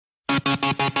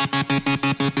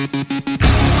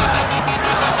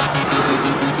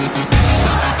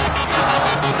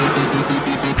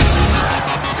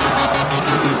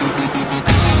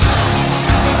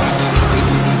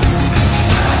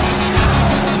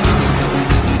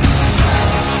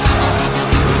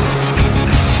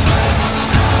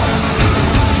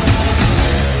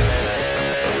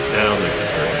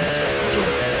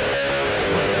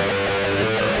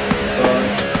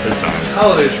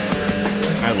Holidays.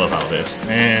 I love holidays,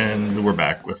 and we're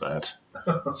back with that.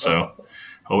 So,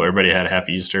 hope everybody had a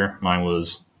happy Easter. Mine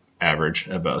was average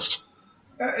at best.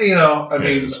 You know, I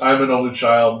mean, I'm an only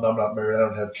child, and I'm not married. I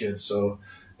don't have kids, so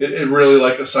it really,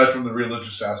 like, aside from the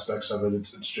religious aspects of it,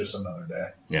 it's just another day.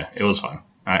 Yeah, it was fun.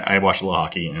 I watched a little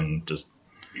hockey and just...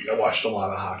 I watched a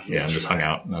lot of hockey. Yeah, and just hung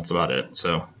out, and that's about it.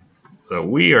 So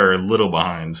we are a little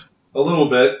behind. A little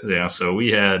bit. Yeah, so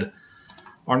we had...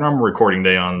 Our normal recording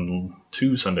day on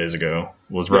 2 Sundays ago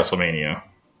was WrestleMania,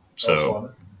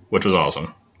 which was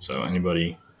awesome. So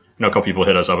anybody, a couple people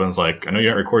hit us up and was like, I know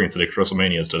you're not recording today because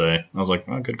WrestleMania is today. And I was like,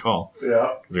 oh, good call.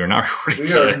 Yeah. Because we are not recording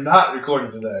today. We are not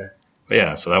recording today. But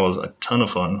yeah, so that was a ton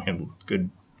of fun. We had good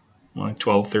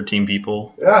 12, 13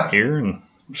 people here. And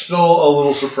I'm still a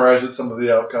little surprised at some of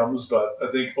the outcomes, but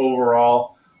I think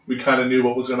overall we kind of knew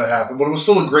what was going to happen. But it was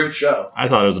still a great show. I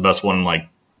thought it was the best one,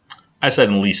 I said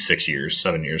in at least 6 years,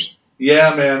 7 years.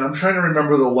 Yeah, man. I'm trying to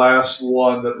remember the last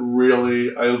one that really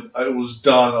I was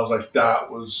done. I was like, that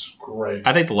was great.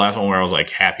 I think the last one where I was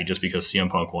happy just because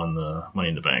CM Punk won the Money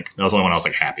in the Bank. That was the only one I was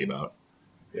happy about.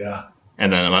 Yeah.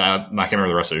 And then I can't remember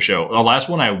the rest of the show. The last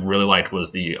one I really liked was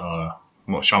the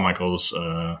Shawn Michaels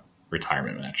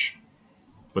retirement match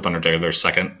with Undertaker. Their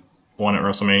second one at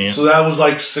WrestleMania. So that was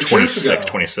 6 years ago.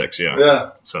 26, yeah.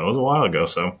 Yeah. So it was a while ago.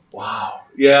 So. Wow.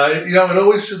 Yeah, it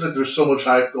always seems like there's so much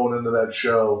hype going into that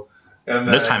show. And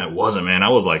this time it wasn't, man.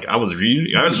 We talked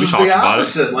about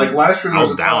it. Last year there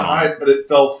was a ton of hype, but it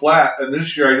fell flat. And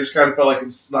this year I just kind of felt like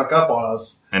it snuck up on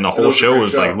us. And the whole show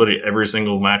was literally every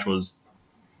single match was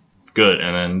good.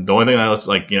 And then the only thing that was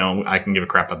I can give a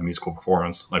crap about the musical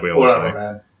performance, like we always say.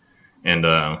 Man. And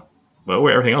but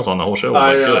everything else on the whole show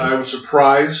was good. I was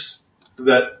surprised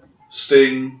that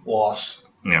Sting lost.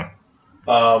 Yeah.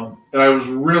 And I was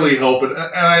really hoping, and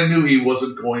I knew he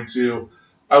wasn't going to.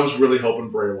 I was really hoping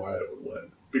Bray Wyatt would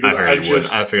win. Because I figured he would.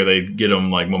 I figured they'd get him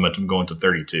momentum going to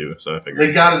 32. So I figured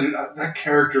they got to do that.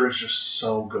 Character is just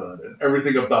so good, and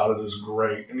everything about it is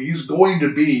great. And he's going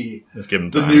to be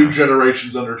the new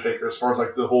generation's Undertaker, as far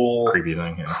as the whole creepy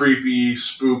thing, creepy,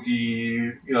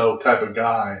 spooky, type of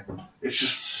guy. It's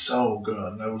just so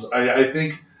good. And I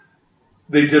think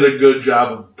they did a good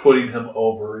job of putting him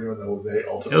over, even though they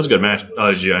ultimately... It was a good match.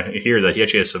 Did you hear that he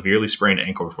actually had a severely sprained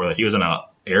ankle before that? He was in an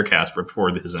air cast before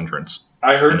his entrance.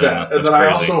 I heard that. And then I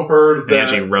also heard that... He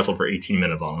actually wrestled for 18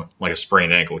 minutes on a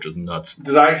sprained ankle, which is nuts.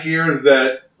 Did I hear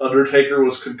that Undertaker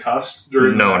was concussed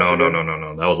during the match?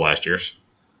 No. That was last year's.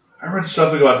 I read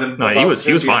something about him. No, he was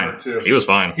fine. He was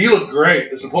fine. He looked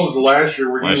great, as opposed to last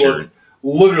year where he looked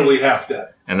literally half dead.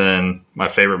 And then my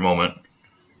favorite moment,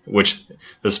 which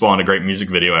this spawned a great music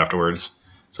video afterwards.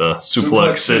 It's a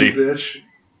Suplex City. Bitch.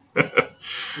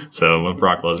 So the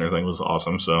Brock Lesnar thing was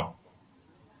awesome. So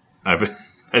I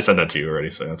said that to you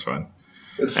already, so that's fine.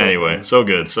 Anyway, so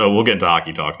good. So we'll get into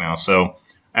hockey talk now. So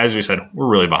as we said, we're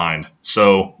really behind.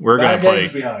 So we're going to play.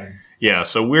 Behind. Yeah,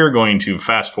 so we're going to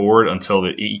fast forward until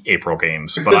the April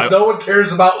games. Because no one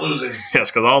cares about losing. Yes,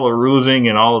 because all the losing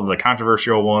and all of the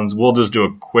controversial ones, we'll just do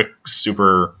a quick,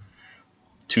 super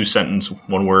 2-sentence,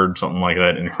 1-word, something like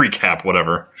that, and recap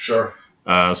whatever. Sure.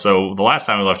 So the last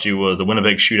time we left you was the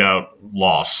Winnipeg shootout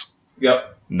loss.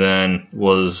 Yep. Then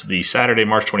was the Saturday,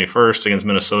 March 21st against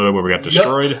Minnesota where we got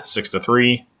destroyed,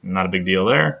 6-3. Not a big deal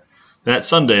there. Then that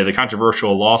Sunday, the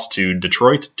controversial loss to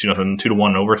Detroit, 2-0, 2-1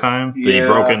 in overtime. The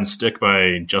broken stick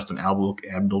by Justin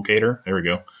Abdulkader. There we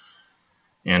go.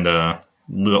 And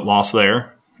lost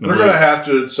there. They're going to have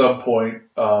to, at some point,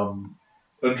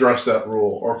 address that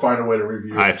rule or find a way to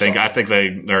review it. I think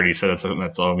they already said that's on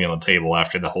the table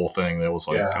after the whole thing. That was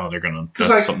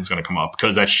something's going to come up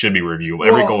because that should be reviewable.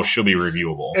 Every goal should be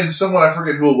reviewable. And someone, I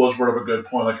forget who it was, brought up a good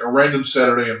point. A random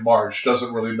Saturday in March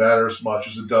doesn't really matter as much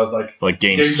as it does like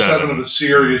game 7 of the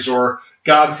series, or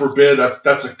God forbid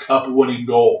that's a cup-winning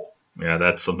goal. Yeah,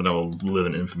 that's something that will live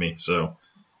in infamy. So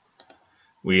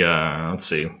we let's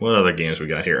see what other games we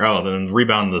got here. Oh, then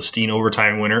rebound the Steen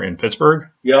overtime winner in Pittsburgh,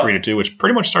 3-2, which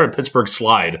pretty much started Pittsburgh's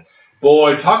slide.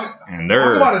 Boy, talk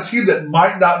about a team that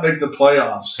might not make the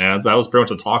playoffs. Yeah, that was pretty much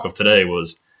the talk of today.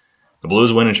 Was the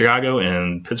Blues win in Chicago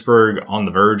and Pittsburgh on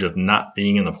the verge of not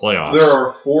being in the playoffs. There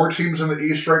are 4 teams in the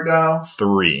East right now.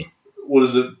 3. what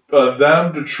is it?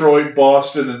 Them, Detroit,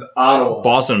 Boston, and Ottawa.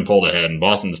 Boston pulled ahead, and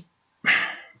Boston's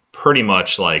pretty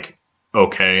much like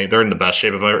okay. They're in the best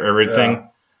shape of everything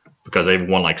because they've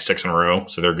won like 6 in a row,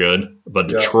 so they're good. But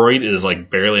Detroit is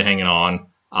like barely hanging on.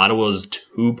 Ottawa's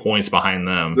 2 points behind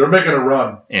them. They're making a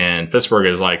run. And Pittsburgh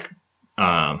is like,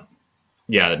 at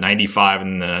 95,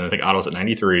 and then I think Ottawa's at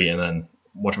 93, and then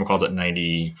whatchamacallit's at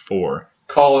 94.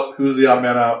 Call it. Who's the odd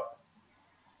man out?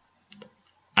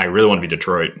 I really want to be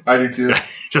Detroit. I do too.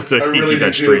 Just to keep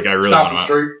that streak. I really want the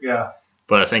streak. Yeah.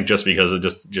 But I think just because it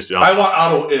just I want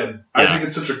Ottawa in. I think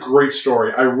it's such a great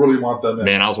story. I really want them in.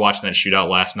 Man, I was watching that shootout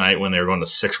last night when they were going to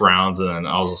 6 rounds, and then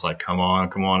I was just like, come on.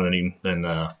 And then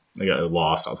they got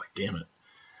lost. I was like, damn it.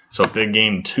 So big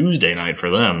game Tuesday night for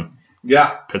them.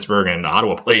 Yeah. Pittsburgh and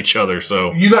Ottawa play each other.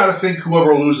 So you got to think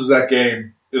whoever loses that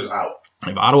game is out.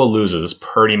 If Ottawa loses,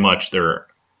 pretty much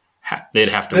they'd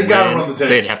have to win. Run the table.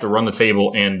 They'd have to run the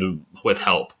table and with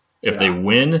help. If they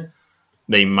win,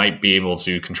 they might be able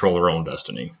to control their own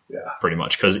destiny. Yeah. Pretty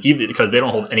much. Because they don't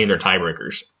hold any of their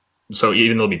tiebreakers. So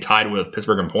even though they'll be tied with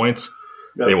Pittsburgh in points,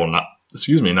 they will not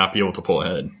be able to pull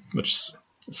ahead, which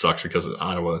sucks because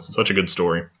Ottawa is such a good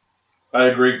story. I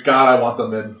agree. God, I want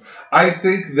them in. I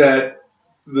think that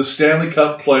the Stanley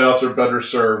Cup playoffs are better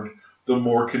served the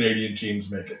more Canadian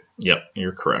teams make it. Yep,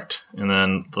 you're correct. And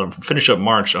then to finish up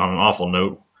March on an awful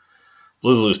note,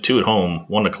 Blues lose 2 at home,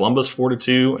 1 to Columbus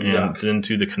 4-2, and then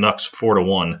to the Canucks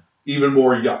 4-1. Even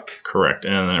more yuck. Correct.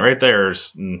 And then right there,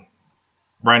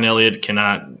 Brian Elliott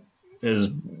is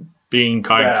being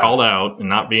called out and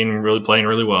not playing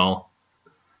really well.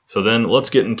 So then let's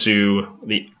get into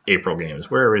the April games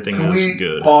where everything is good.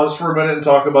 Can we pause for a minute and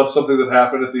talk about something that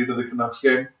happened at the end of the Canucks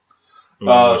game?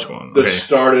 Which one? That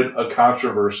started a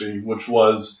controversy, which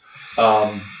was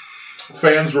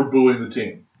fans were booing the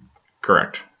team.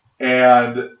 Correct.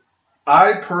 And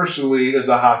I personally, as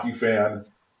a hockey fan,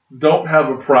 don't have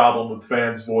a problem with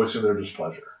fans voicing their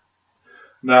displeasure.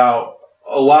 Now,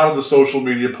 a lot of the social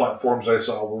media platforms I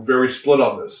saw were very split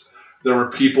on this. There were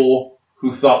people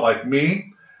who thought like me,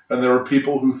 and there were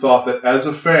people who thought that as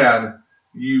a fan,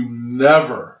 you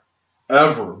never,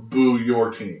 ever boo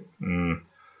your team.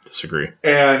 Disagree.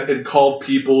 And it called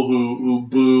people who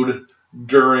booed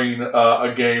during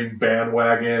a game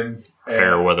bandwagon.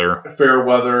 Fair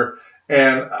weather.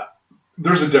 And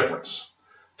there's a difference.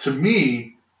 To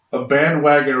me, a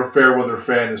bandwagon or fair weather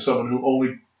fan is someone who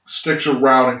only sticks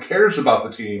around and cares about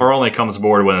the team. Or only comes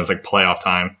aboard when it's like playoff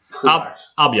time. Correct.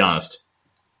 I'll be honest.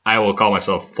 I will call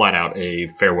myself flat out a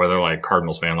fair weather like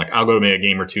Cardinals fan. Like I'll go to a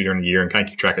game or two during the year and kind of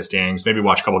keep track of standings. Maybe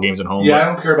watch a couple games at home. Yeah,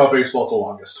 I don't care about baseball till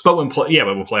August. But when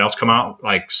playoffs come out,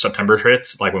 like September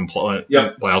hits, like when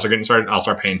playoffs are getting started, I'll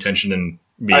start paying attention and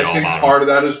be all about it. I think part of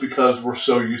that is because we're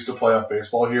so used to playoff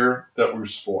baseball here that we're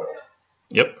spoiled.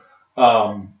 Yep.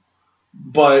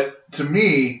 But to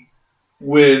me,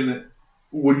 when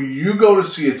you go to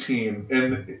see a team,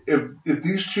 and if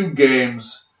these 2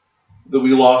 games that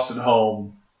we lost at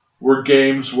home were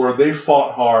games where they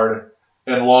fought hard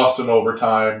and lost in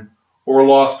overtime or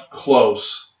lost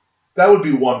close, that would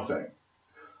be one thing.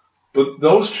 But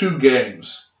those 2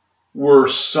 games were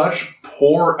such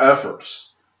poor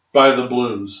efforts by the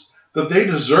Blues that they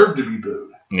deserved to be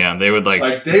booed. Yeah, they would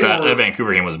that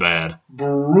Vancouver game was bad.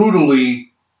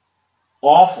 Brutally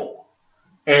awful.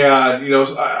 And,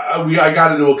 I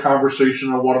got into a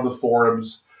conversation on one of the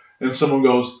forums, and someone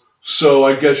goes, so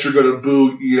I guess you're going to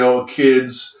boo, a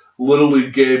kid's Little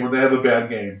League game when they have a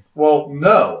bad game. Well,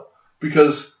 no,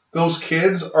 because those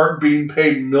kids aren't being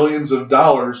paid millions of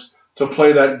dollars to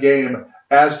play that game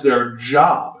as their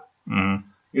job. Mm-hmm.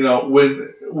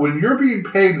 When you're being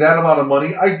paid that amount of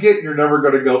money, I get you're never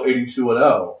going to go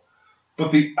 82-0,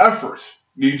 but the effort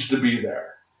needs to be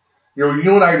there. You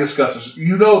and I discuss this.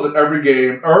 You know that every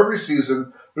game or every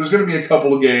season, there's going to be a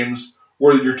couple of games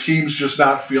where your team's just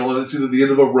not feeling it. It's either the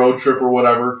end of a road trip or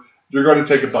whatever. You're going to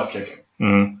take a butt kicking.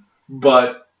 Mm-hmm.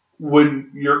 But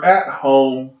when you're at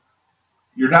home,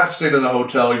 you're not staying in a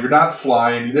hotel, you're not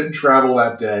flying, you didn't travel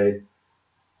that day,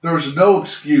 there's no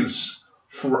excuse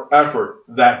for effort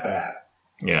that bad.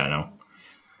 Yeah, I know.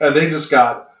 And they just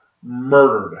got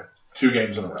murdered 2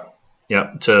 games in a row.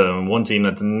 Yep, to one team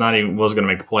that was going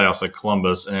to make the playoffs, like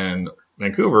Columbus and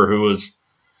Vancouver, who was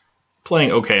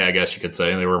playing okay, I guess you could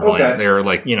say. They were playing. Okay. They were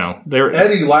like,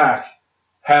 Eddie Lack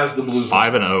has the Blues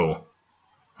 5-0.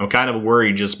 I'm kind of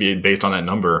worried just based on that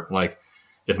number. Like,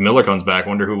 if Miller comes back, I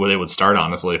wonder who they would start,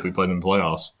 honestly, if we played in the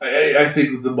playoffs. I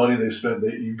think with the money they spent,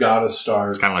 you got to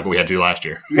start. It's kind of like what we had to do last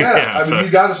year. Yeah,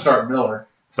 you got to start Miller.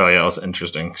 So, yeah, it was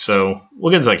interesting. So,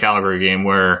 we'll get into that Calgary game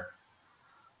where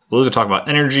Blues will talk about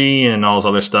energy and all this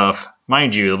other stuff.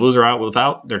 Mind you, the Blues are out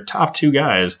without their top two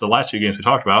guys. The last two games we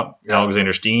talked about,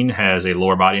 Alexander Steen has a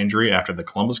lower body injury after the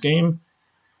Columbus game,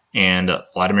 and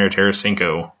Vladimir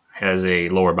Tarasenko has a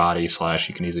lower body /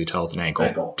 you can easily tell it's an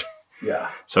ankle. Yeah.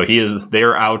 So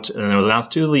they're out, and it was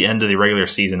announced to the end of the regular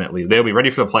season at least. They'll be ready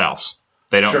for the playoffs.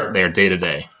 They don't. They are day to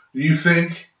day. Do you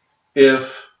think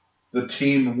if the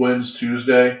team wins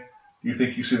Tuesday, do you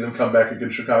think you see them come back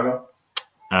against Chicago?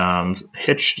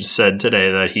 Hitch said today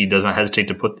that he doesn't hesitate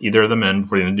to put either of them in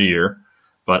before the end of the year.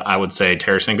 But I would say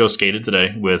Tarasenko skated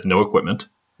today with no equipment.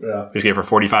 Yeah. He skated for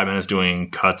 45 minutes doing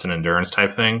cuts and endurance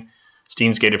type thing.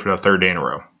 Steen skated for the third day in a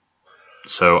row.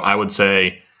 So I would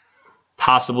say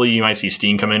possibly you might see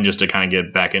Steen come in just to kind of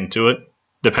get back into it,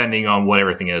 depending on what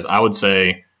everything is. I would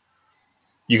say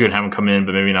you could have him come in,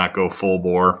 but maybe not go full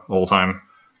bore the whole time.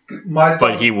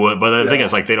 But he would. But the thing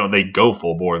is, they go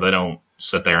full bore. They don't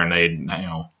sit there and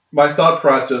My thought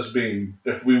process being,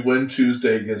 if we win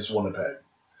Tuesday against Winnipeg,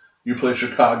 you play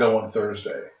Chicago on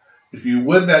Thursday. If you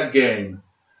win that game,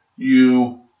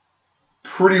 you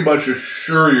pretty much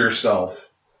assure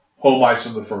yourself home ice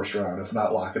in the first round, if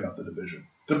not locking up the division,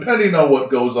 depending on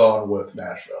what goes on with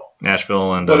Nashville.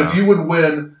 But if you would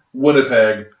win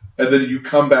Winnipeg and then you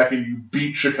come back and you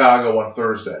beat Chicago on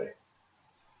Thursday,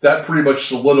 that pretty much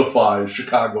solidifies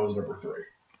Chicago as number 3.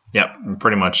 Yep,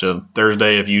 pretty much.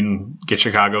 Thursday, if you get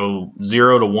Chicago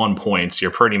 0 to 1 points, you're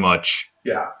pretty much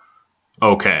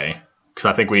okay.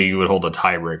 Because I think we would hold the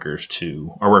tiebreakers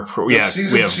too. The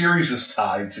season series is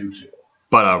tied 2-2.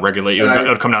 But it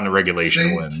would come down to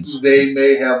regulation wins. They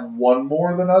may have one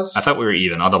more than us. I thought we were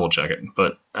even. I'll double check it.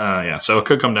 But so it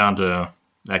could come down to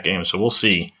that game. So we'll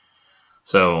see.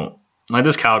 So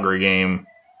this Calgary game,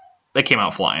 they came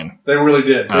out flying. They really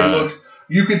did. They looked.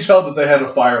 You could tell that they had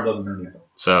a fire lit underneath them.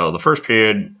 So the first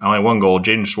period, only one goal.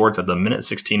 Jaden Schwartz at the minute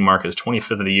 16 mark is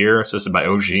 25th of the year, assisted by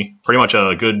OG. Pretty much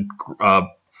a good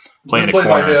play in the corner.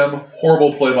 By him,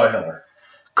 horrible play by Hiller.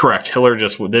 Correct. Hiller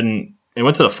just didn't. It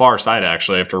went to the far side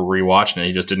actually after rewatching it.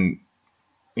 He just didn't,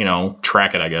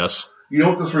 track it. I guess. You know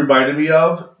what this reminded me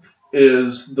of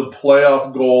is the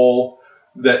playoff goal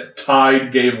that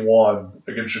tied Game 1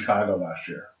 against Chicago last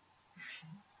year.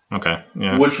 Okay.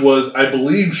 Yeah. Which was, I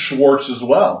believe, Schwartz as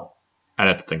well. I'd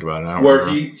have to think about it. Where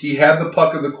he had the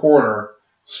puck in the corner,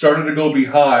 started to go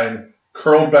behind,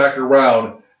 curled back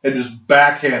around, and just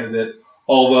backhanded it.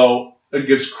 Although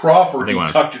against Crawford, he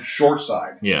tucked it short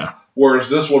side. Yeah. Whereas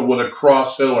this one went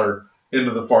across Hiller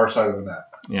into the far side of the net.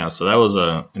 Yeah, so that was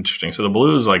interesting. So the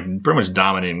Blues pretty much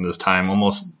dominating this time.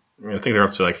 Almost, I think they're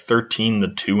up to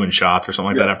 13-2 in shots or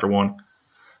something like that after one.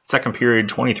 Second period,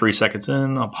 23 seconds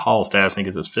in. Paul Stastny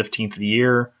gets his 15th of the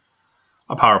year.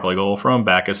 A power play goal from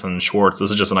Backus and Schwartz.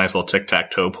 This is just a nice little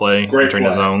tic-tac-toe play entering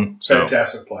the zone.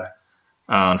 Fantastic play.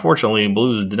 Unfortunately,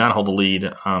 Blues did not hold the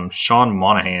lead. Sean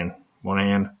Monahan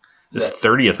his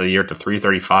 30th of the year at the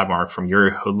 3:35 mark from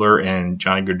Yuri Hudler and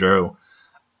Johnny Gaudreau.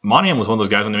 Monahan was one of those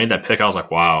guys when they made that pick. I was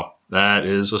like, wow, that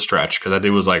is a stretch because that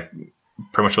dude was pretty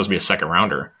much supposed to be a second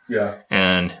rounder. Yeah.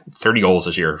 And 30 goals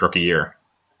this year, rookie year.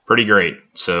 Pretty great.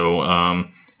 So,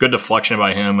 good deflection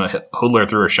by him. Hudler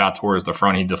threw a shot towards the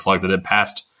front. He deflected it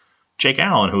past Jake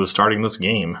Allen, who was starting this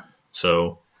game.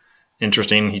 So,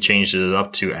 interesting. He changed it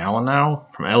up to Allen now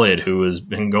from Elliott, who has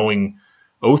been going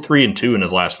 0-3-2 in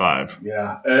his last 5.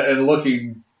 Yeah, and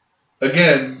looking,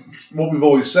 again, what we've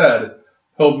always said,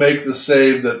 he'll make the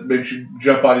save that makes you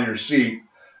jump out of your seat,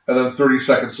 and then 30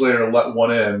 seconds later let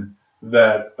one in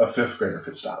that a fifth grader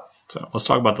could stop. So let's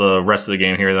talk about the rest of the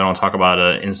game here. Then I'll talk about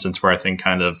an instance where I think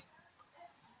kind of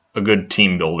a good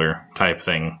team builder type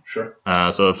thing. Sure.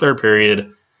 So the third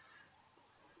period,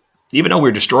 even though we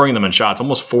were destroying them in shots,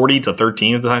 almost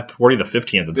 40-13 at the time,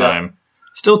 40-15 at the time,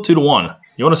 still 2-1.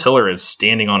 Jonas Hiller is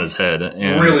standing on his head.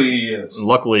 And really he is.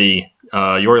 Luckily,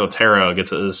 Yuri Laterra gets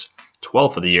his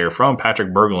 12th of the year from Patrick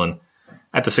Berglund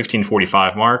at the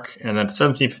 16:45 mark. And then at the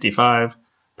 17:55,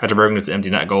 Patrick Berglund gets an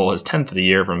empty net goal, his 10th of the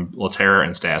year from Laterra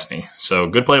and Stastny. So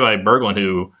good play by Berglund,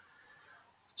 who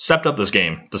stepped up this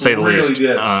game, to say the least,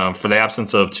 for the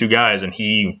absence of two guys. And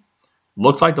he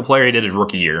looked like the player he did his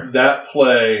rookie year. That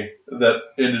play that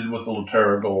ended with the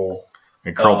Laterra goal.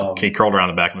 He curled around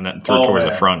the back of the net and threw it towards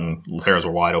the front, and Laterras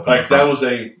were wide open. That was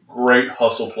a great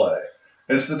hustle play.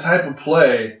 And it's the type of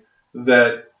play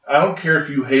that I don't care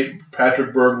if you hate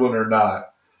Patrick Berglund or not.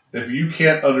 If you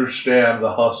can't understand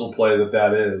the hustle play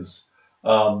that is,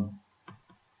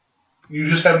 you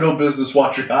just have no business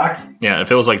watching hockey. Yeah,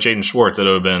 if it was like Jaden Schwartz, it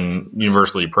would have been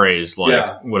universally praised,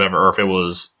 whatever. Or if it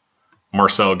was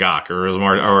Marcel Gock, or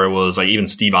it was like even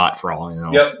Steve Ott for all,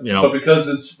 Yep. But because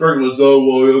it's Berglund's,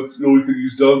 that's the only thing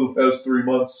he's done the past 3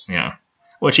 months. Yeah.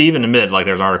 Which he even admitted, like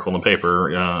there's an article in the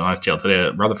paper, on STL today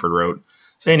that Rutherford wrote,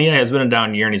 saying, yeah, it's been a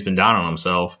down year and he's been down on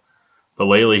himself. But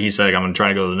lately he said, I'm going to try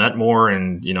to go to the net more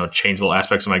and, change little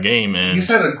aspects of my game. And he's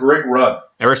had a great run.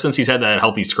 Ever since he's had that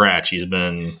healthy scratch, he's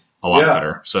been a lot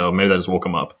better. So maybe that just woke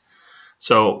him up.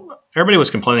 So everybody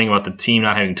was complaining about the team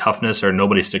not having toughness or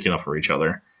nobody sticking up for each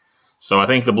other. So I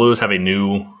think the Blues have a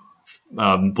new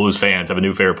Blues fans have a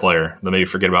new favorite player. They maybe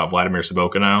forget about Vladimir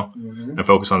Sobotka now and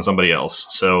focus on somebody else.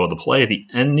 So the play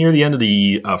at near the end of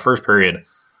the first period,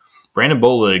 Brandon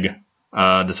Bolig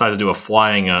decides to do a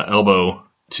flying elbow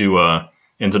to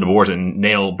into the boards and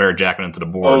nail Barrett Jackman into the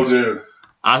boards. Oh, dude.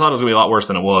 I thought it was going to be a lot worse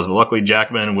than it was, but luckily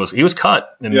Jackman was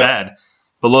cut and bad.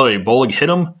 But literally, Bolig hit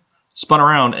him, spun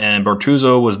around, and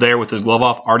Bortuzzo was there with his glove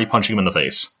off, already punching him in the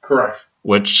face. Correct.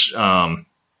 Which, and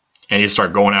he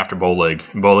started going after Bolig.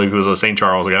 Bolig, who was a St.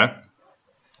 Charles guy,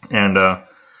 and got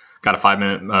a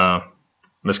 5-minute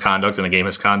misconduct and a game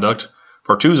misconduct.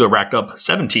 Bortuzzo racked up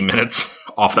 17 minutes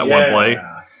off that one play.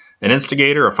 An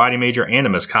instigator, a fighting major, and a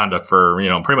misconduct for,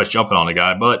 pretty much jumping on the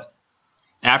guy. But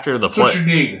after the play, that's what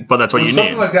you need. But that's what you need. When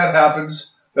something like that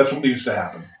happens, that's what needs to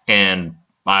happen. And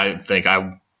I think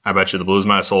I bet you the Blues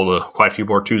might have sold quite a few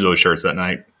Bortuzzo shirts that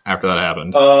night after that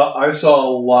happened. I saw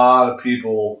a lot of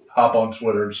people hop on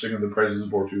Twitter singing the praises of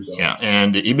Bortuzzo. Yeah,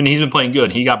 and he's been playing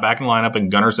good. He got back in the lineup,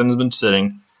 and Gunnarsson has been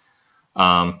sitting.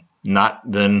 Not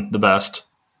been the best.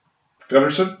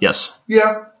 Gunnarsson? Yes.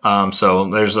 Yeah. So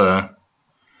there's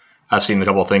I've seen a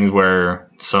couple of things where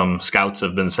some scouts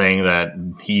have been saying that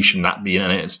he should not be an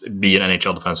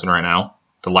NHL defenseman right now.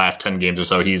 The last 10 games or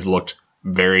so, he's looked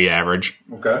very average.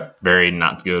 Okay. Very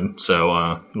not good. So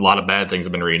a lot of bad things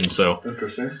have been reading. So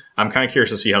interesting. I'm kind of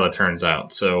curious to see how that turns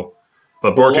out. So,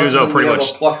 but Bortuzzo pretty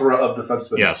much a plethora of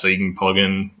defensemen. Yeah, so you can plug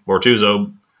in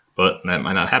Bortuzzo, but that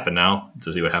might not happen now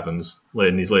to see what happens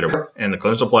in these later. And the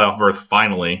Clemson playoff berth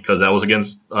finally, because that was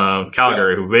against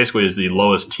Calgary, who basically is the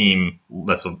lowest team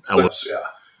that's Ellis.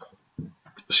 Yeah.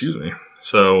 Excuse me.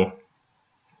 So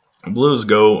the Blues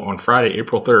go on Friday,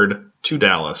 April 3rd to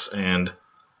Dallas, and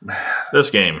this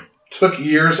game took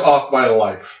years off my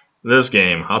life. This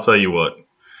game, I'll tell you what.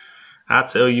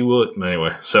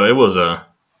 Anyway, so it was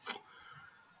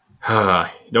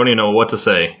don't even know what to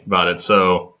say about it.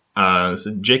 So. Is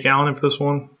it Jake Allen in for this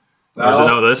one?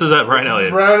 No, this is Brian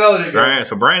Elliott. Brian Elliott. Right,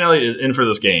 so Brian Elliott is in for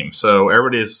this game. So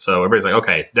everybody's like,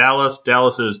 okay, it's Dallas.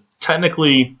 Dallas is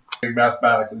technically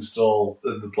mathematically still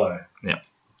in the play. Yeah.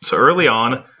 So early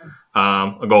on,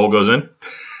 a goal goes in,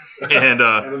 and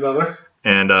another.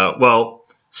 And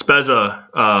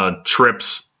Spezza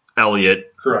trips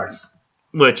Elliott. Correct.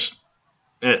 Which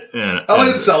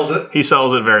Elliott sells it. He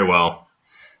sells it very well.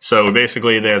 So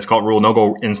basically, it's called rule no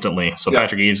goal instantly. So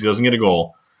Patrick Eaves doesn't get a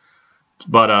goal.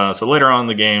 But so later on in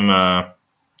the game,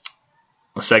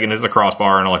 Seguin is the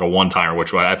crossbar and like a one-timer,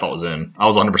 which I thought was in. I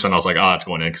was 100%. I was like, it's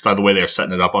going in because the way they're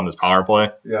setting it up on this power play.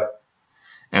 Yeah.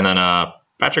 And then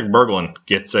Patrick Berglund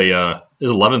gets his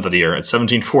 11th of the year at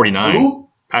 17:49. Who?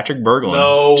 Patrick Berglund.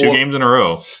 No. 2 games in a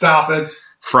row. Stop it.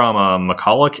 From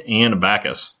McCulloch and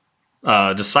Backus.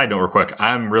 Just side note real quick.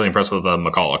 I'm really impressed with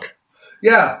McCulloch.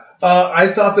 Yeah.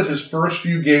 I thought that his first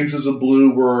few games as a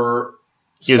Blue were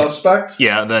suspect.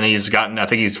 Yeah, then I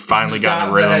think he's finally gotten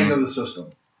a rhythm. The hang of the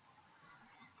system.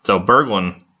 So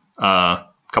Berglund, a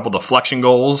couple deflection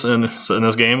goals in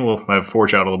this game. We'll have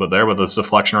foreshadow a little bit there, but this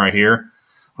deflection right here.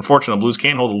 Unfortunately, the Blues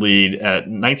can't hold the lead at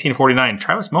 19:49.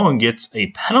 Travis Moen gets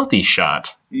a penalty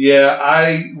shot. Yeah,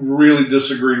 I really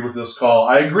disagreed with this call.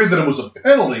 I agree that it was a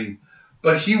penalty,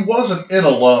 but he wasn't in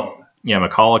alone. Yeah,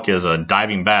 McCulloch is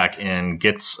diving back and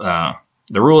gets. The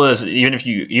rule is even if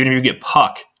you get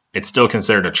puck, it's still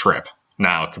considered a trip.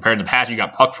 Now, compared to the past, you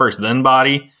got puck first, then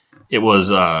body. It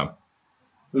was a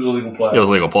legal play. It was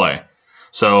a legal play.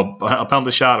 So a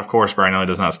penalty shot, of course, Brian Elliott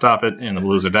does not stop it, and the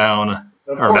Blues are down.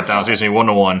 Excuse me,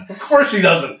 1-1. Of course he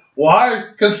doesn't. Why?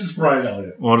 Because it's Brian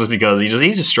Elliott. Well, just because he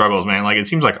just struggles, man. Like it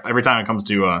seems like every time it comes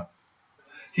to. I'm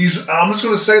just going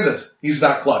to say this. He's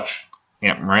not clutch.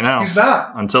 Yeah, right now. He's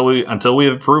not. Until we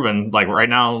have proven, like right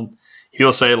now,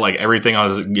 he'll say like everything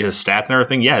on his stats and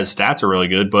everything. Yeah, his stats are really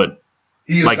good, but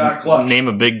he is not clutch. Name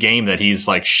a big game that he's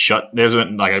like shut. There's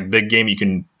a big game you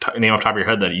can name off the top of your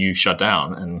head that you shut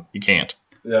down, and you can't.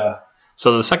 Yeah.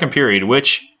 So the second period,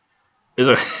 which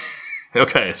is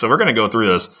okay, so we're gonna go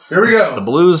through this. Here we go. The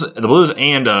Blues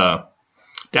and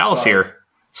Dallas here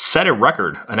set an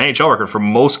NHL record for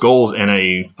most goals in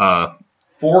a.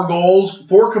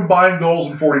 4 combined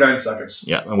goals in 49 seconds.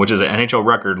 Yeah, which is an NHL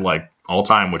record like all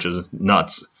time, which is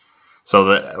nuts.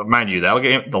 So mind you, that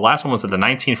game, the last one was at the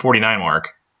 1949 mark,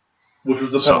 which was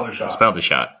the penalty shot. Penalty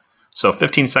shot. So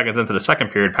 15 seconds into the second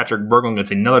period, Patrick Berglund gets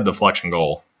another deflection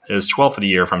goal. his 12th of the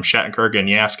year from Shattenkirk and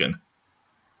Yaskin.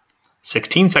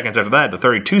 16 seconds after that, the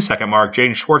 32-second mark,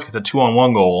 Jaden Schwartz gets a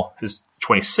 2-on-1 goal, his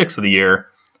 26th of the year,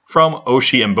 from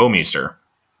Oshie and Bouwmeester.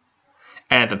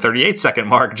 And at the 38-second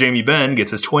mark, Jamie Benn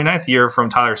gets his 29th year from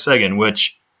Tyler Seguin,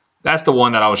 which that's the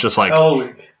one that I was just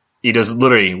like, he just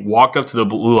literally walked up to the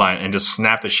blue line and just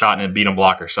snapped a shot and beat him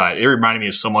blocker side. It reminded me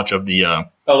of so much of the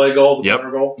LA goal, the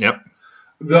corner goal. Yep.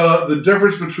 The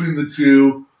difference between the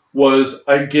two was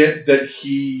I get that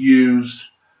he used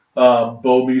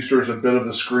Bouwmeester as a bit of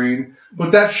a screen,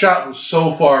 but that shot was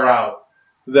so far out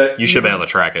that you should be able to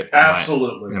track it.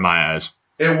 Absolutely. In my eyes.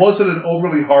 It wasn't an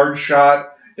overly hard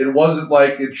shot. It wasn't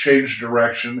like it changed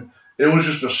direction. It was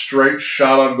just a straight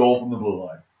shot on goal from the blue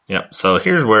line. Yep. So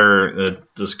here's where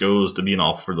this goes to being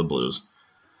off for the Blues.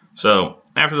 So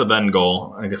after the Ben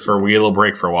goal, we get a little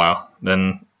break for a while.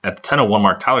 Then at the 10:01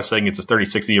 mark, Tyler Seguin gets his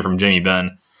 36th year from Jamie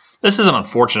Benn. This is an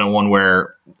unfortunate one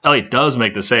where Elliott does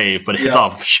make the save, but it hits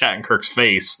off Shattenkirk's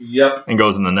face and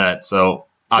goes in the net. So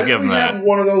I'll give him that. We had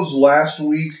one of those last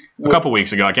week. A couple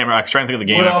weeks ago. I can't remember. I was trying to think of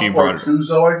the game after you brought it.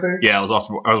 Bortuzzo, I think? Yeah, it was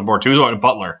Bortuzzo and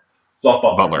Butler. It was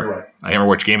off Butler. You're right. I can't remember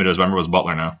which game it was, but I remember it was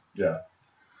Butler now. Yeah.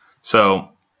 So,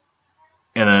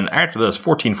 and then after this,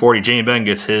 14:40, Jamie Benn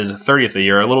gets his 30th of the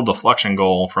year, a little deflection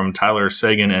goal from Tyler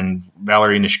Seguin and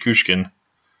Valery Nishkushkin.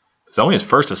 It's only his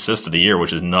first assist of the year,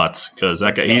 which is nuts because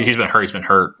that guy he's been hurt. He's been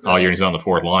hurt all year. And he's been on the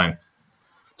fourth line.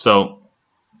 So,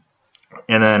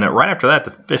 and then right after that,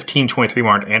 the 15:23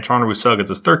 mark, Antoine Roussel gets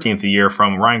his 13th of the year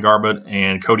from Ryan Garbutt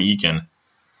and Cody Eakin.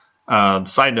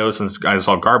 Side note, since I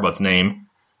saw Garbutt's name,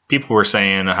 people were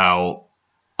saying how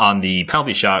on the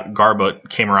penalty shot, Garbutt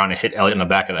came around and hit Elliott in the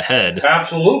back of the head.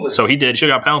 Absolutely. So he did. Should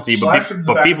have got a penalty,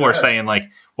 but people are saying like,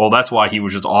 well, that's why he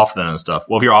was just off then and stuff.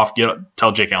 Well, if you're off,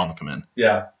 tell Jake Allen to come in.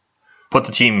 Yeah. Put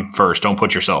the team first. Don't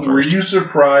put yourself first. Were you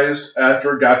surprised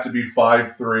after it got to be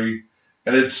 5-3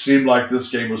 and it seemed like this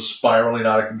game was spiraling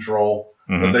out of control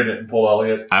that they didn't pull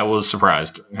Elliott? I was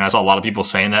surprised. And I saw a lot of people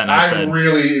saying that, and I said,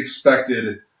 really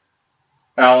expected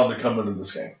Allen to come into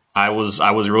this game. I was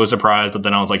really surprised, but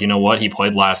then I was like, you know what? He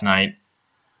played last night.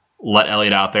 Let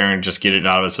Elliott out there and just get it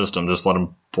out of his system. Just let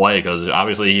him play because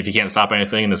obviously if he can't stop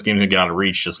anything and this game's going to get out of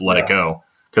reach, just let it go.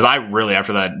 Because I really,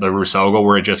 after that, the Roussel goal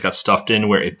where it just got stuffed in,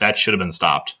 that should have been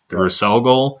stopped. The Roussel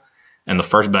goal and the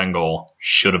first Ben goal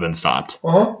should have been stopped.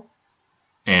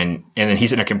 And then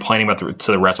he's sitting there complaining to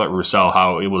the refs about Roussel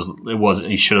how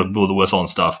he should have blew the whistle and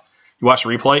stuff. You watch the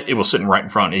replay, it was sitting right in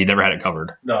front. He never had it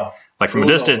covered. No. Like from in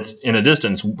a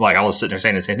distance, like I was sitting there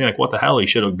saying the same thing, like what the hell? He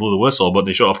should have blew the whistle, but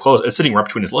they show up close. It's sitting right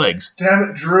between his legs.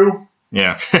 Damn it, Drew.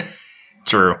 Yeah,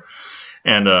 true.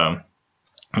 And the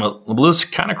Blues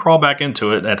kind of crawl back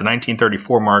into it at the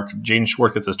 1934 mark. Jaden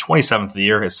Schwartz gets his 27th of the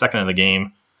year, his second of the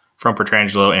game from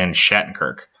Pietrangelo and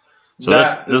Shattenkirk. So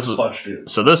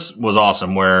this was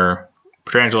awesome where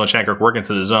Pietrangelo and Shattenkirk work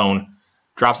into the zone,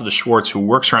 drops it to Schwartz, who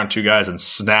works around two guys and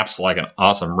snaps like an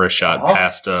awesome wrist shot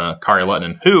past Kari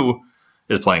Lehtinen, who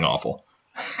is playing awful.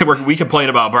 We complain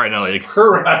about Brighton Elliott.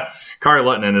 Correct. Kari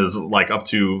Lehtinen is like up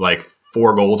to like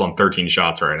 4 goals on 13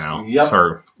 shots right now.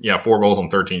 Yep. 4 goals on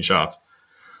 13 shots.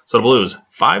 So the Blues,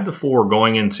 5-4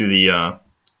 going into the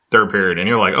third period, and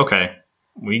you're like, okay,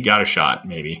 we got a shot,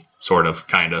 maybe, sort of,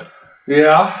 kind of.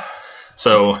 Yeah.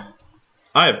 So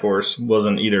I, of course,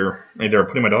 wasn't either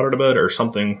putting my daughter to bed or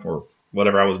something, or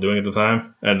whatever I was doing at the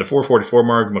time. At the 4:44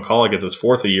 mark, McCullough gets his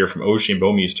 4th of the year from Oshie and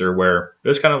Bouwmeester, where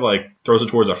this kind of like throws it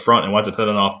towards the front and winds up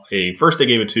hitting off first they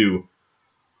gave it to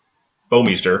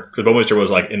Bouwmeester, because Bouwmeester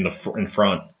was like in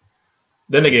front.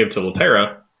 Then they gave it to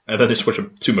Laterra, and then they switched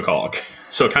it to McCullough.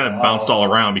 So it kind of bounced all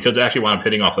around because it actually wound up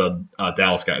hitting off a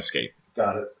Dallas guy's skate.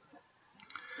 Got it.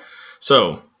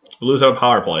 So the Blues have a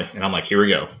power play, and I'm like, here we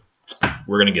go.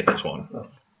 We're going to get this one.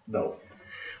 No.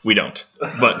 We don't.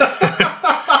 But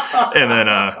and then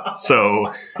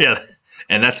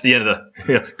and that's the end of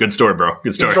the good story, bro.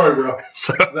 Good story, bro.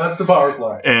 So that's the power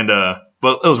play. And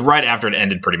but it was right after it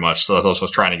ended pretty much, so that's what I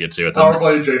was trying to get to it. Power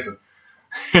play adjacent.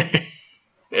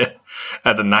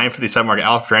 At the 9:57 mark,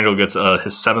 Alex Pietrangelo gets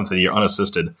his 7th of the year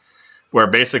unassisted, where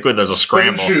basically there's a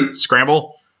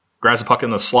scramble, grabs the puck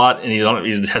in the slot, and he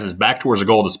has his back towards the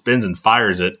goal, just spins and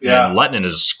fires it, and Lehtinen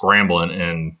is scrambling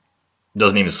and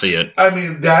doesn't even see it. I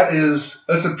mean, that's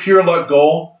a pure luck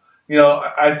goal. You know,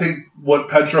 I think what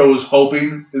Petro was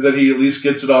hoping is that he at least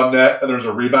gets it on net and there's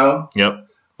a rebound. Yep.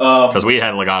 Because we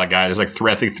had a lot of guys. There's like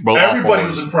 3, I think both. Everybody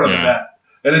was in front of the net.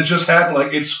 And it just happened,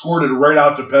 like it squirted right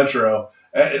out to Petro.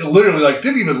 And it literally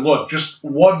didn't even look, just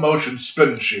one motion, spin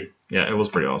and shoot. Yeah, it was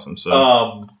pretty awesome.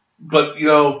 So, but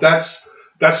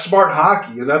that's smart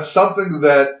hockey, and that's something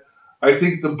that I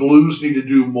think the Blues need to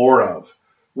do more of.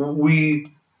 We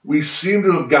we seem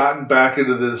to have gotten back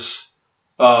into this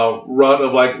run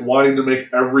of like wanting to make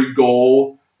every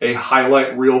goal a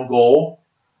highlight reel goal.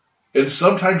 And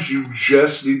sometimes you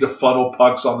just need to funnel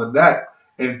pucks on the net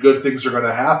and good things are going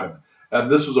to happen. And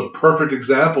this was a perfect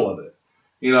example of it.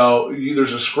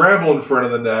 There's a scramble in front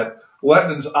of the net.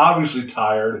 Lettinen's obviously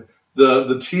tired.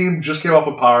 The team just came off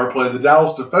a power play. The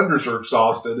Dallas defenders are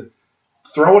exhausted.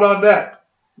 Throw it on net.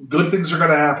 Good things are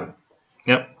going to happen.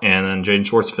 Yep. And then Jaden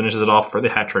Schwartz finishes it off for the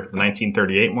hat trick at the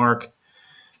 1938 mark.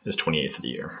 His 28th of the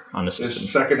year, unassisted.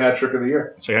 His second hat trick of the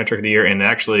year. Second hat trick of the year, and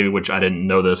actually, which I didn't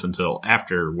know this until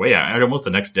after, almost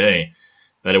the next day,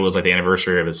 that it was like the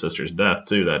anniversary of his sister's death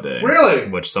too that day.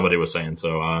 Really? Which somebody was saying.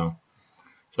 So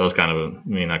it was kind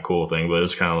of a cool thing, but it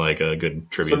was kind of like a good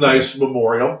tribute. It's a nice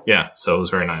memorial. Yeah, so it was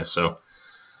very nice. So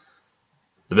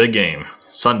the big game,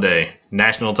 Sunday,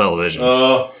 national television,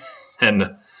 and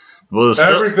the Blues.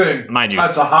 Everything, mind you,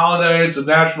 it's a holiday. It's a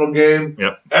national game.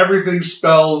 Yep. Everything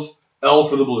spells L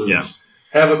for the Blues. Yeah.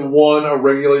 Haven't won a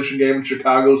regulation game in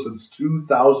Chicago since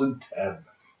 2010.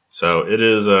 So it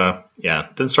is,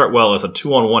 didn't start well as a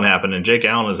 2-on-1 happened, and Jake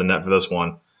Allen is in net for this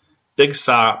one. Big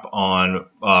stop on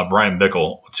Brian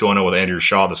Bickle, 2-0 with Andrew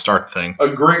Shaw to start the thing. A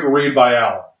great read by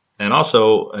Allen. And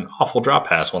also an awful drop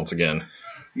pass once again.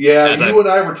 Yeah, and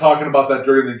I were talking about that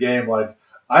during the game. Like,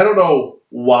 I don't know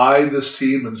why this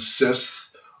team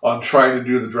insists on trying to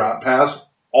do the drop pass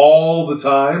all the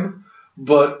time.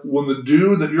 But when the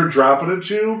dude that you're dropping it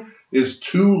to is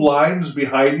 2 lines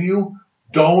behind you,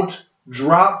 don't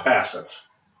drop pass it.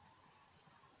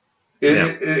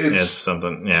 It's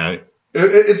something, yeah.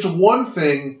 It's one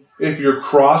thing if you're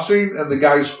crossing and the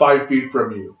guy's 5 feet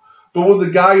from you. But when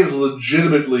the guy is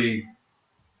legitimately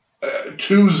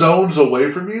 2 zones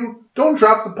away from you, don't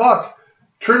drop the puck.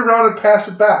 Turn around and pass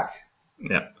it back.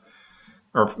 Yeah.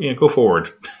 Or, go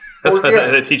forward. That's how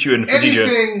they teach you.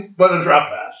 Anything but a drop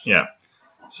pass. Yeah.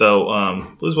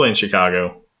 So, Blues play in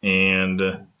Chicago,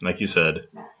 and like you said,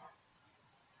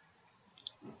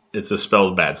 it just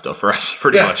spells bad stuff for us,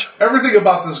 pretty much. Everything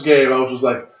about this game, I was just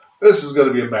like, this is going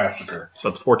to be a massacre. So,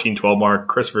 at the 14-12 mark,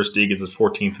 Christopher Stieg gets his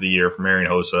 14th of the year for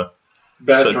Marian Hossa.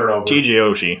 Bad turnover. TJ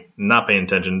Oshie, not paying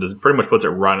attention, just pretty much puts it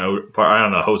right on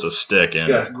Hossa's stick. And,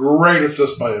 yeah, great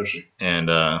assist by Oshie. And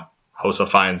Hossa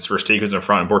finds Stieg who's in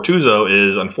front. And Bortuzzo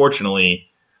is, unfortunately,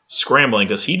 scrambling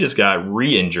because he just got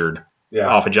re-injured. Yeah.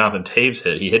 Off of Jonathan Taves'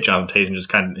 hit. He hit Jonathan Taves and just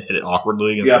kind of hit it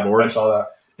awkwardly against the board. I saw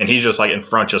that. And he's just like in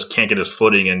front, just can't get his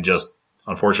footing, and just,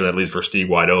 unfortunately, that leaves Stieg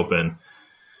wide open.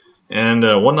 And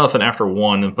 1-0 after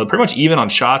 1, but pretty much even on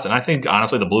shots, and I think,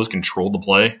 honestly, the Blues controlled the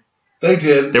play. They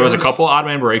did. There was a couple odd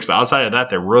man breaks, but outside of that,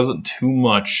 there wasn't too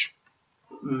much.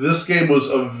 This game was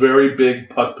a very big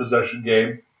puck possession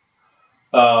game.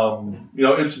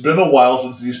 It's been a while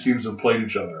since these teams have played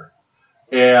each other.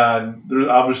 And there's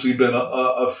obviously been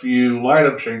a few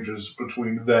lineup changes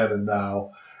between then and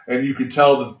now. And you could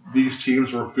tell that these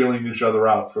teams were feeling each other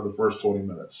out for the first 20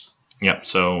 minutes. Yep,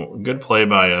 so good play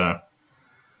by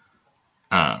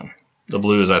the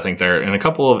Blues, I think, there. And a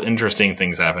couple of interesting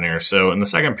things happen here. So in the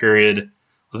second period,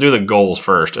 let's do the goals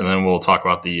first, and then we'll talk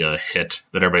about the hit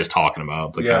that everybody's talking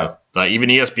about. Even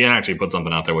ESPN actually put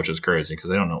something out there, which is crazy because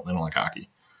they don't like hockey.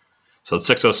 So it's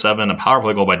 6:07, a power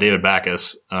play goal by David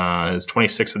Backes, his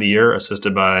 26th of the year,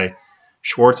 assisted by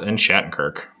Schwartz and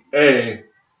Shattenkirk. A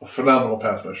phenomenal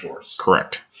pass by Schwartz.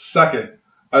 Correct. Second,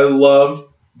 I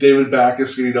love David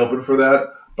Backes getting open for that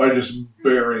by just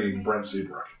burying Brent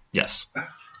Seabrook. Yes.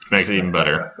 Makes it even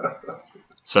better.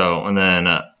 So, and then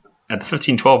at the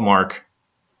 15-12 mark,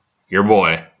 your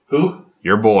boy. Who?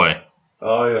 Your boy.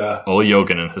 Oh, yeah. Olli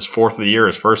Jokinen, his 4th of the year,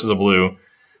 his first as a Blue.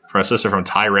 For an assist from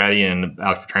Ty Ratty and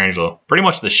Alex Pietrangelo. Pretty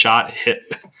much the shot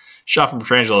from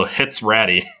Pietrangelo hits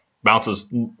Ratty, bounces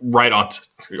right onto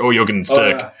Jokinen's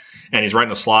stick, and he's right in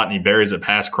the slot, and he buries it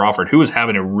past Crawford, who is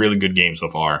having a really good game so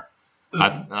far. I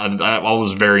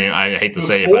hate to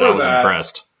say it, but I was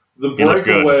impressed. The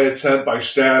breakaway attempt by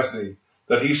Stastny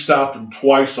that he stopped him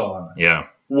twice on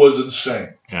was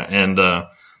insane. Yeah, and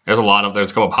there's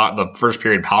a couple of the first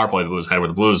period power play the Blues had where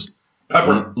the Blues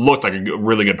looked like a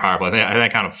really good power play. I think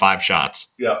that counted 5 shots.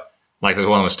 Yeah. Like the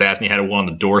one with Stastny, had one on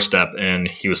the doorstep, and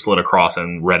he was slid across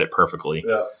and read it perfectly.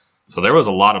 Yeah. So there was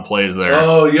a lot of plays there.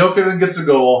 Oh, Jokinen gets a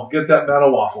goal. Get that man a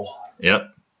waffle.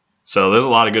 Yep. So there's a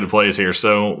lot of good plays here.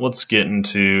 So let's get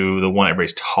into the one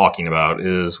everybody's talking about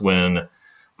is when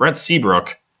Brent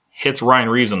Seabrook hits Ryan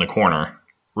Reeves in the corner.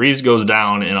 Reeves goes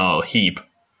down in a heap,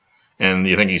 and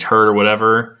you think he's hurt or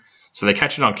whatever. So they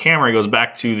catch it on camera. He goes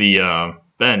back to the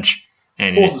bench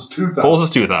and pulls his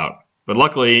tooth out. But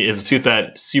luckily, it's a tooth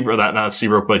that not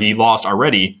Seabrook, but he lost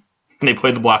already. And they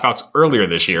played the Blackhawks earlier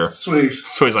this year. Sweet.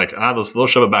 So he's like, they'll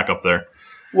shove it back up there.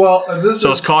 Well, and this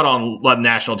so it's caught on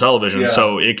national television. Yeah.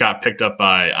 So it got picked up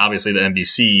by obviously the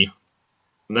NBC.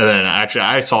 And then actually,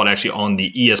 I saw it actually on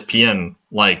the ESPN.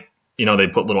 Like, they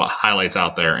put little highlights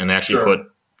out there, and they actually put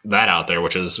that out there,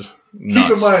 which is nuts.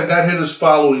 Keep in mind that hit is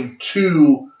following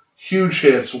 2 huge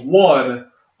hits. One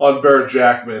on Barrett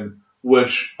Jackman,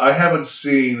 which I haven't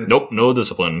seen. Nope, no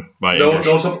discipline by Nope.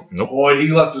 Boy, he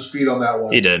left his feet on that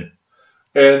one. He did.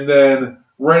 And then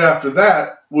right after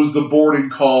that was the boarding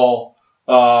call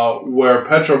where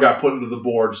Petro got put into the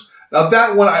boards. Now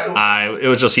that one, it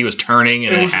was just he was turning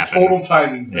and it happened. It was a total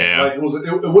timing thing. Yeah. Like it would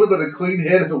have been a clean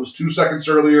hit if it was 2 seconds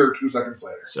earlier or 2 seconds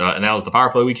later. So, and that was the power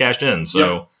play we cashed in.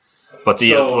 So, but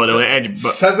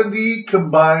 70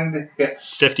 combined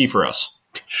hits, 50 for us.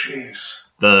 Jeez.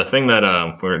 The thing that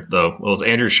it was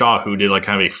Andrew Shaw who did like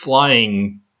kind of a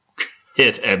flying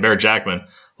hit at Barrett Jackman.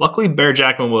 Luckily, Barrett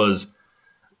Jackman was.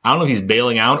 I don't know if he's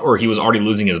bailing out or he was already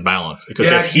losing his balance. Because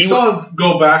if he saw him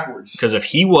go backwards. Because if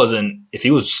he was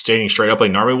standing straight up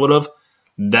like Narvi would have,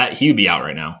 he would be out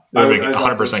right now. That would be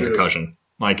 100% concussion.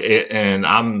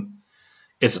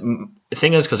 The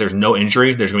thing is, because there's no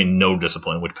injury, there's going to be no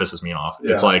discipline, which pisses me off.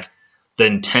 Yeah. It's like the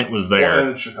intent was there.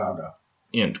 And in Chicago.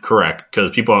 Yeah, correct.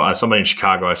 Because somebody in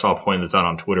Chicago, I saw point this out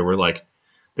on Twitter, were like,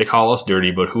 they call us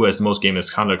dirty, but who has the most game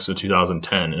misconduct since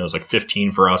 2010? And it was like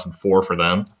 15 for us and 4 for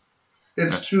them.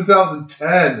 It's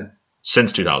 2010.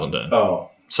 Since 2010. Oh.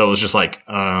 So it was just like,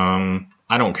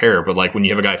 I don't care. But like when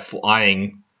you have a guy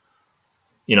flying,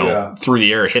 through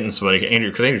the air hitting somebody,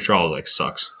 because Andrew Shaw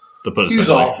sucks. To put it He's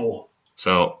awful.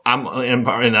 So and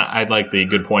I'd like the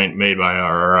good point made by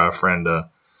our friend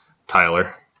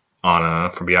Tyler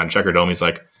from Beyond Checker Dome. He's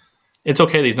like, it's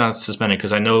okay that he's not suspended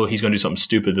because I know he's going to do something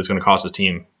stupid that's going to cost his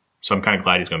team. So I'm kind of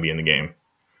glad he's going to be in the game.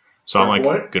 So I'm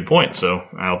like, good point. So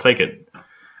I'll take it.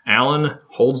 Allen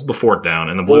holds the fort down,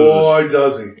 and the Blues. Boy,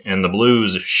 does he! And the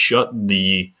Blues shut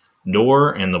the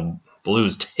door, and the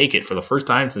Blues take it for the first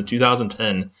time since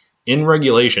 2010 in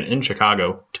regulation in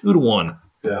Chicago, 2-1.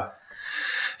 Yeah.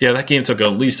 Yeah, that game took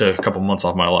at least a couple months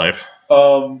off my life.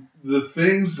 The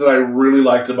things that I really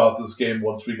liked about this game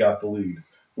once we got the lead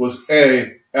was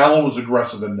Allen was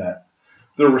aggressive in net.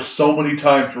 There were so many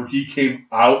times where he came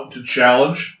out to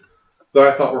challenge that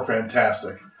I thought were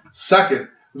fantastic. Second,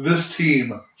 this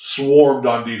team swarmed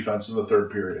on defense in the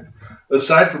third period.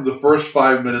 Aside from the first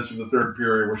 5 minutes of the third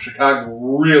period where Chicago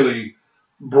really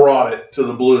brought it to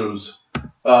the Blues,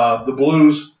 the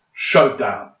Blues shut it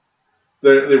down.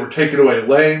 They were taking away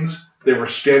lanes. They were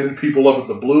standing people up at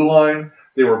the blue line.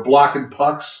 They were blocking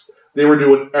pucks. They were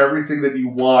doing everything that you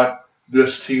want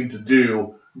this team to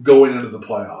do going into the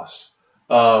playoffs.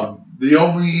 The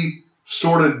only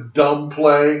sort of dumb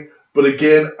play, but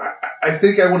again, I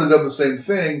think I would have done the same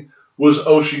thing, was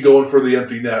Oshie going for the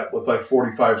empty net with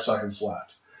 45 seconds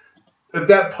left. If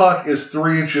that puck is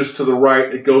 3 inches to the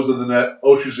right, it goes to the net.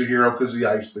 Oshie's a hero because he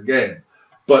iced the game.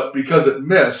 But because it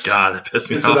missed, that pissed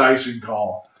me it's off. An icing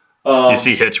call. You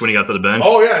see Hitch when he got to the bench?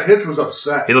 Oh, yeah, Hitch was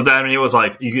upset. He looked at him and he was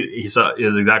like, he saw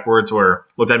his exact words were,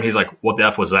 looked at him, he's like, what the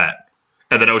F was that?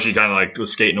 And then Oshie kind of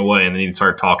was skating away, and then he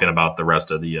started talking about the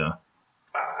rest of the...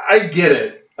 I get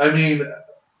it. I mean,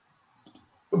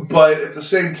 but at the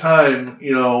same time,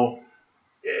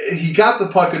 he got the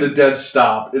puck at a dead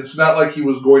stop. It's not like he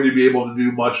was going to be able to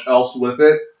do much else with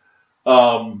it.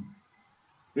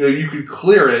 You could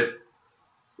clear it,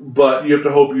 but you have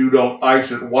to hope you don't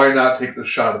ice it. Why not take the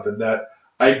shot at the net?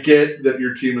 I get that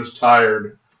your team is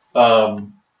tired. I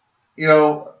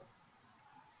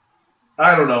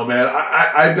don't know, man.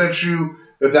 I bet you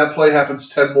if that play happens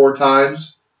 10 more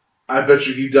times, I bet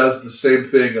you he does the same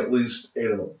thing at least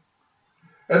 8 of them.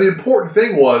 And the important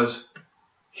thing was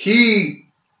he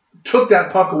took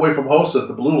that puck away from Hossa at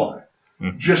the blue line.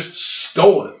 Mm-hmm. Just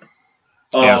stole it.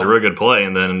 Yeah, it was a really good play.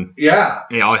 And then all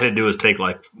he had to do was take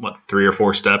 3 or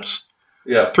 4 steps.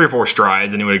 Yeah. 3 or 4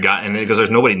 strides, and he would have gotten, because there's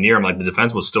nobody near him, the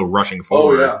defense was still rushing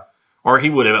forward. Oh, yeah. Or he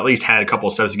would have at least had a couple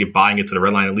of steps to get by and get to the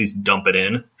red line, at least dump it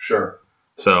in. Sure.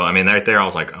 So, right there, I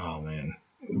was like, oh, man.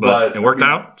 But it worked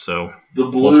out, so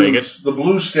we'll take it. The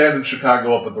Blues standing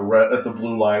Chicago up at the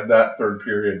blue line that third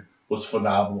period was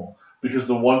phenomenal. Because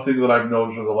the one thing that I've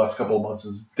noticed over the last couple of months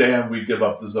is, damn, we give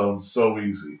up the zone so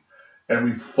easy. And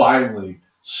we finally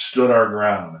stood our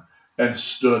ground and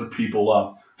stood people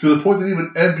up. To the point that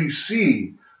even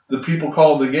NBC, the people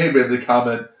calling the game, made the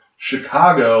comment,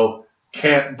 Chicago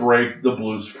can't break the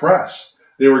Blues press.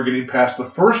 They were getting past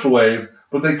the first wave,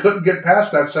 but they couldn't get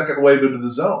past that second wave into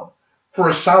the zone for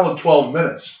a solid 12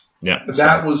 minutes. Yeah. And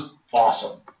that was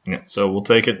awesome. Yeah, so we'll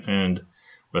take it. And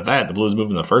with that, the Blues move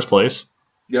in the first place.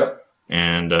 Yep.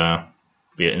 And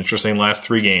be an interesting last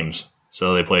 3 games.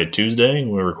 So they played Tuesday.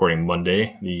 We're recording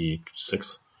Monday, the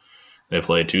 6th. They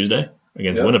play Tuesday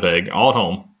against Winnipeg, all at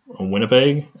home.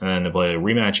 Winnipeg, and then they play a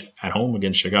rematch at home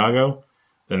against Chicago.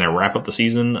 Then they wrap up the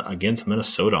season against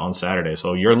Minnesota on Saturday.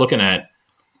 So you're looking at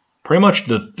pretty much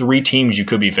the 3 teams you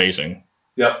could be facing.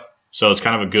 Yep. So it's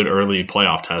kind of a good early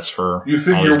playoff test for you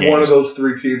figure one of those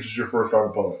 3 teams is your first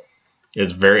round opponent.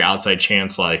 It's very outside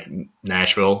chance, like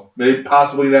Nashville. Maybe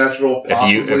possibly Nashville,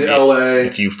 possibly LA.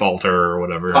 If you falter or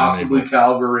whatever. Possibly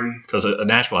Calgary. Because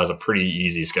Nashville has a pretty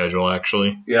easy schedule,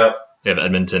 actually. Yep. They have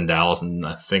Edmonton, Dallas, and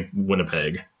I think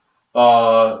Winnipeg.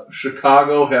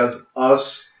 Chicago has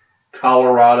us,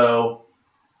 Colorado.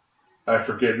 I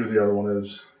forget who the other one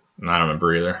is. I don't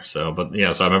remember either. So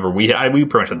I remember we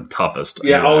pretty much had the toughest.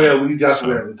 Yeah, we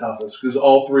definitely had the toughest because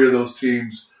all 3 of those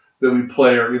teams that we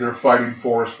play are either fighting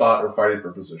for a spot or fighting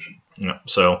for position. Yeah,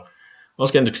 so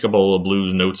let's get into a couple of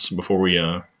Blues notes before we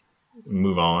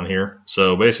move on here.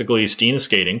 So basically, Steen is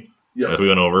skating. Yep. As we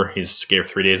went over, he's skated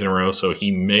 3 days in a row, so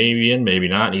he may be in, maybe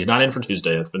not. He's not in for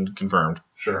Tuesday. That's been confirmed.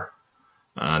 Sure.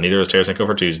 Neither is Tarasenko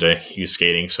for Tuesday. He's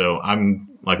skating, so I'm,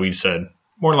 like we said,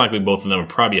 more than likely both of them will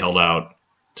probably be held out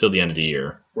till the end of the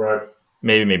year. Right.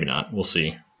 Maybe, maybe not. We'll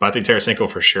see. But I think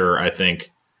Tarasenko for sure. I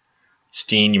think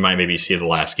Steen, you might maybe see the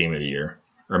last game of the year,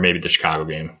 or maybe the Chicago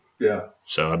game. Yeah.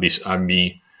 So I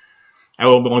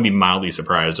will only be mildly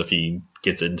surprised if he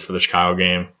gets in for the Chicago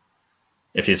game.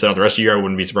 If he's out the rest of the year, I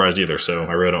wouldn't be surprised either. So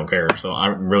I really don't care. So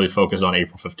I'm really focused on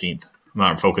April 15th. I'm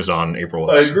not focused on April.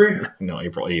 I agree. No,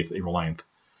 April 8th, April 9th.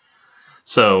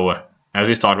 So as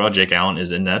we've talked about, Jake Allen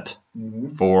is in net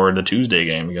for the Tuesday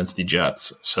game against the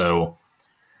Jets. So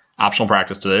optional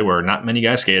practice today where not many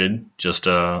guys skated. Just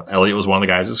Elliott was one of the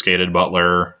guys who skated.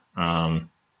 Butler,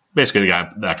 basically the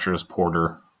guy, the extras,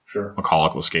 Porter, sure.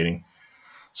 McCulloch was skating.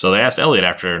 So they asked Elliott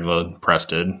after the press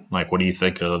did, like, what do you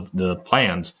think of the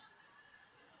plans?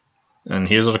 And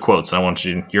here's the quotes. I want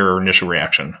your initial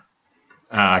reaction.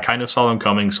 I kind of saw them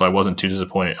coming, so I wasn't too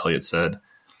disappointed, Elliott said.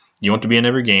 You want to be in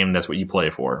every game, that's what you play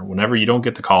for. Whenever you don't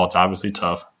get the call, it's obviously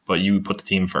tough, but you put the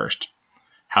team first.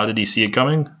 How did he see it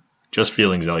coming? Just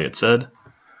feelings, Elliott said.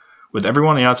 With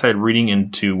everyone on the outside reading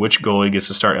into which goalie gets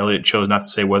to start, Elliott chose not to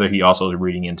say whether he also is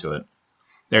reading into it.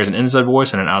 There's an inside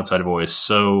voice and an outside voice,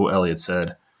 so Elliott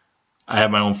said, I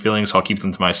have my own feelings, so I'll keep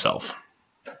them to myself.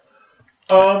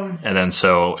 And then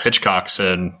so Hitchcock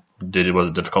said, was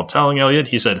it difficult telling Elliott?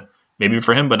 He said, maybe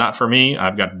for him, but not for me.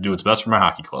 I've got to do what's best for my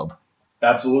hockey club.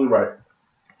 Absolutely right.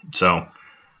 So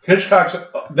Hitchcock,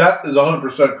 that is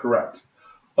 100% correct.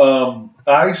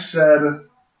 I said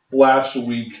last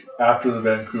week after the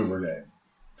Vancouver game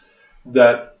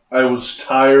that I was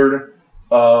tired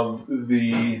of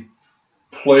the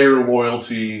player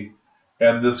loyalty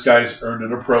and this guy's earned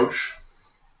it approach.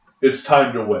 It's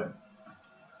time to win.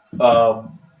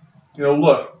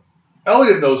 Look,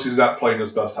 Elliott knows he's not playing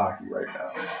his best hockey right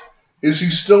now. Is he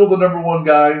still the number one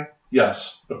guy?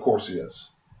 Yes, of course he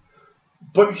is.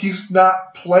 But he's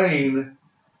not playing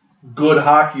good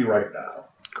hockey right now.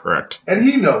 Correct. And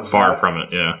he knows Far that. from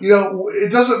it, yeah.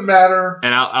 It doesn't matter.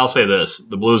 And I'll say this.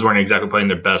 The Blues weren't exactly playing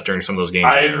their best during some of those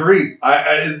games. I agree.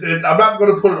 I'm not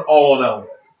going to put it all on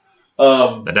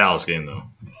Elliott. The Dallas game, though.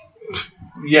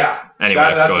 Yeah. Anyway,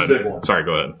 that's go ahead. A big one. Sorry,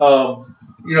 go ahead.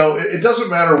 It doesn't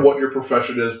matter what your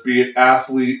profession is, be it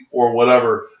athlete or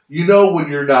whatever. You know when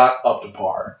you're not up to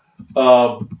par.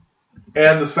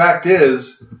 And the fact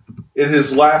is, in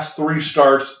his last 3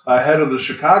 starts ahead of the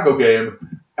Chicago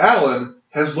game, Allen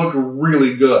has looked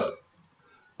really good.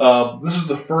 This is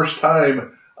the first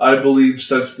time, I believe,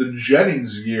 since the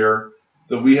Jennings year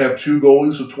that we have 2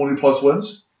 goalies with 20-plus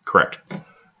wins. Correct.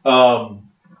 I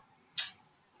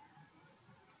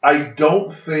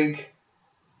don't think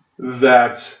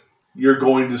that you're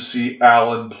going to see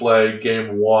Allen play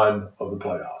game 1 of the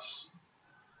playoffs.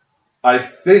 I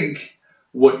think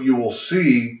what you will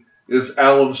see is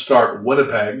Allen start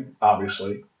Winnipeg,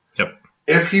 obviously. Yep.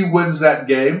 If he wins that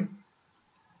game,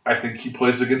 I think he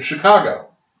plays against Chicago.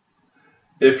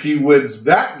 If he wins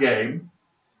that game,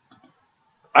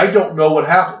 I don't know what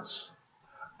happens.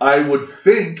 I would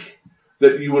think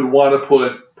that you would want to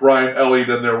put Brian Elliott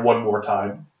in there one more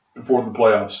time before the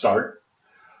playoffs start.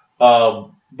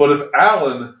 But if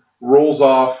Allen rolls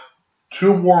off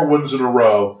 2 more wins in a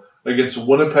row against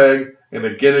Winnipeg and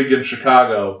again against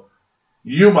Chicago,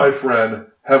 you, my friend,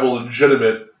 have a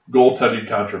legitimate goaltending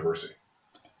controversy.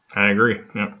 I agree.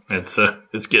 Yep.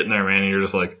 It's getting there, man. You're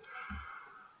just like,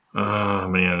 oh,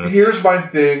 man. Here's my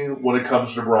thing when it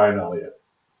comes to Brian Elliott.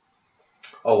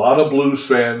 A lot of Blues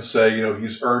fans say,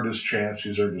 he's earned his chance.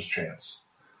 He's earned his chance.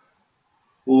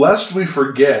 Lest we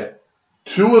forget,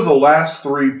 2 of the last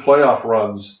 3 playoff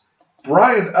runs,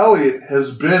 Brian Elliott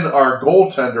has been our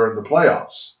goaltender in the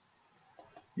playoffs.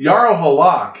 Jaro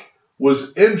Halak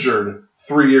was injured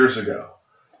 3 years ago.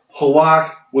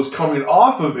 Halak was coming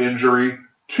off of injury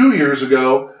 2 years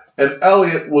ago, and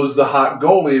Elliott was the hot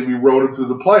goalie, and we rode him through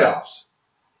the playoffs.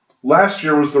 Last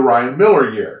year was the Ryan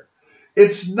Miller year.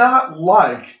 It's not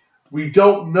like we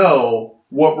don't know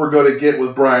what we're going to get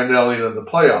with Brian Elliott in the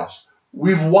playoffs.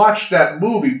 We've watched that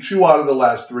movie 2 out of the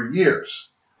last 3 years.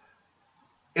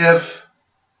 If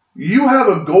you have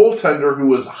a goaltender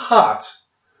who is hot,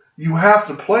 you have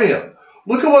to play him.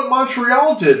 Look at what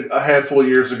Montreal did a handful of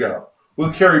years ago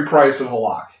with Carey Price and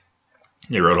Halak.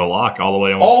 He rode Halak all the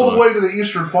way to the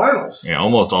Eastern Finals. Yeah,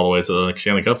 almost all the way to the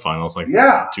Stanley Cup Finals,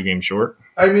 2 games short.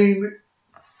 I mean,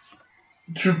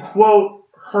 to quote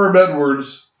Herm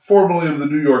Edwards, formerly of the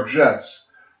New York Jets,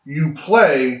 you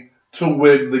play to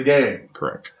win the game.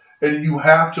 Correct. And you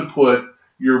have to put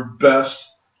your best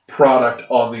product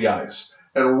on the ice.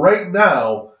 And right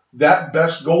now, that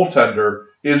best goaltender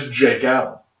is Jake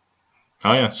Allen.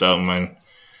 Oh, yeah. So,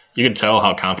 you could tell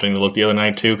how confident he looked the other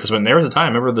night, too, because when there was a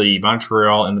time, remember the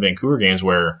Montreal and the Vancouver games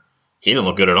where he didn't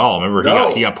look good at all.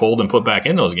 Remember, he got pulled and put back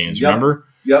in those games, remember?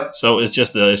 Yep. So it's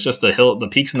just the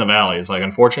peaks and the valleys.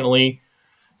 Unfortunately,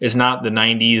 it's not the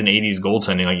 90s and 80s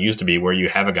goaltending like it used to be, where you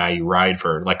have a guy you ride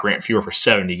for, like Grant Fuhr, for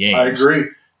 70 games. I agree.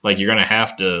 You're going to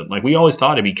have to, we always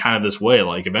thought it'd be kind of this way.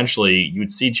 Eventually,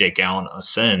 you'd see Jake Allen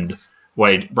ascend,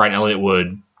 while Brian Elliott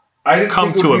would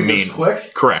come to a mean.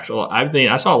 Quick. Correct. Well,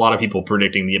 I saw a lot of people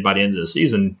predicting that by the end of the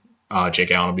season,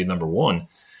 Jake Allen would be number one.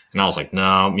 And I was like, no,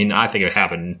 I think it would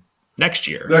happen next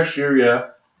year. Next year, yeah.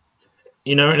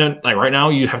 Right now,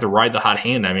 you have to ride the hot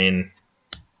hand.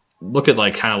 Look at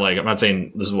I'm not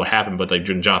saying this is what happened, but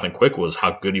Jonathan Quick was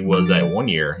how good he was that 1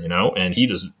 year, and he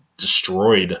just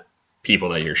destroyed people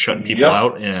that year, shutting people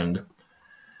out, and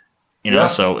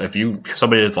so if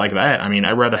somebody that's like that, I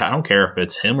don't care if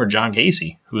it's him or John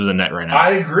Casey who's in net right now.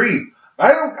 I agree.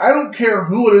 I don't care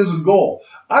who it is in goal.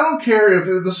 I don't care if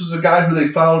this is a guy who they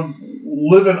found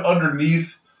living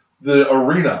underneath the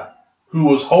arena who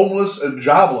was homeless and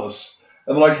jobless.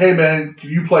 And they're like, hey, man,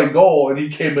 can you play goal? And he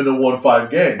came in and won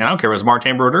 5 games. And I don't care if it was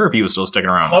Martin Brodeur if he was still sticking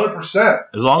around. 100%.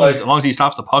 As long as he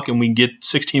stops the puck and we can get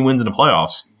 16 wins in the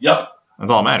playoffs. Yep. That's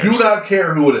all that matters. Do not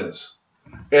care who it is.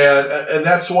 And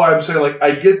that's why I'm saying,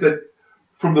 I get that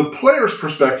from the player's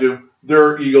perspective, there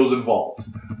are egos involved.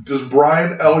 Does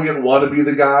Brian Elliott want to be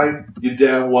the guy? You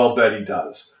damn well bet he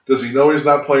does. Does he know he's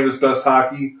not playing his best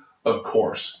hockey? Of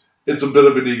course. It's a bit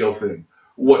of an ego thing.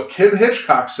 What Ken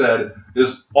Hitchcock said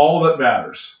is all that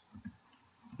matters.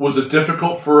 Was it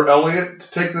difficult for Elliott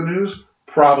to take the news?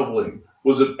 Probably.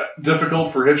 Was it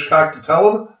difficult for Hitchcock to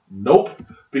tell him? Nope.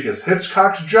 Because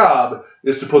Hitchcock's job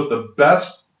is to put the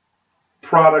best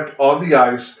product on the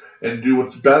ice and do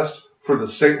what's best for the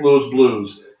St. Louis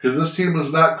Blues. Because this team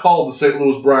is not called the St.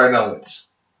 Louis Brian Elliots.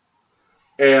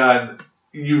 And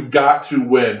you've got to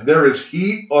win. There is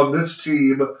heat on this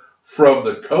team from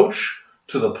the coach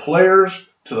to the players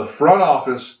to the front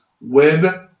office. Win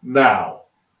now.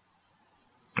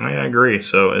 I agree.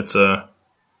 So it's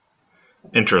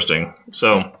interesting.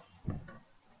 So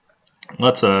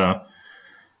let's wrap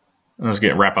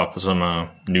up with some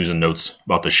news and notes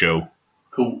about the show.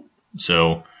 Cool.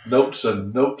 So notes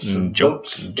and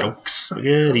jokes,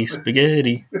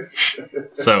 spaghetti.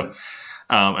 So,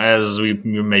 as we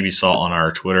maybe saw on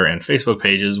our Twitter and Facebook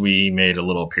pages, we made a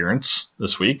little appearance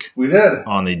this week. We did.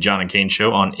 On the John and Kane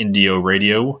Show on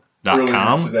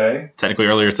indioradio.com. Technically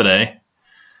earlier today.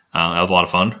 That was a lot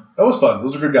of fun. That was fun.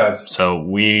 Those are good guys. So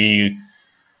we,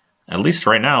 at least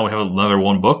right now, we have another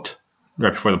one booked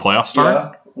right before the playoffs start.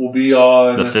 Yeah. We'll be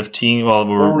on the 15th. Well,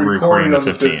 we're recording the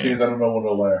 15th. I don't know when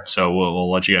it'll air. So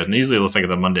we'll let you guys know. Usually it looks like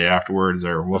the Monday afterwards,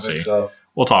 or we'll see. So.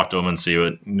 We'll talk to them and see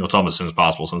what we'll tell them as soon as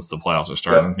possible since the playoffs are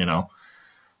starting. Yep.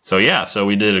 So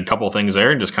we did a couple of things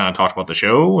there and just kind of talked about the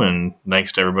show. And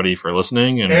thanks to everybody for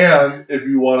listening. And if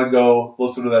you want to go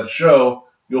listen to that show,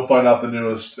 you'll find out the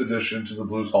newest addition to the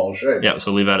Blues Hall of Shame. Yeah.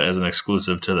 So leave that as an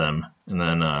exclusive to them, and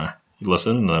then you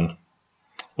listen, and then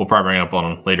we'll probably bring it up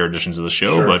on later editions of the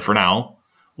show. Sure. But for now,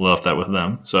 left that with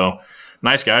them. So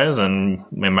nice guys, and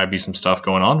there might be some stuff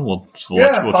going on. We'll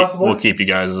keep you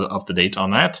guys up to date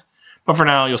on that. But for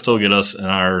now, you'll still get us in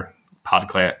our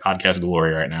podcast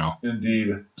glory right now.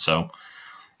 Indeed. So,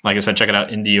 like I said, check it out,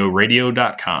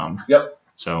 indioradio.com. Yep.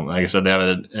 So, like I said, they have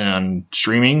it on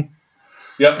streaming.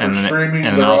 Yep, and streaming.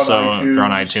 And then also, if they're on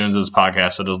iTunes, this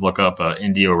podcast, so just look up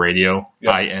Indio Radio,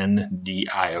 yep.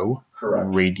 INDIO.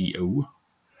 Correct. Radio.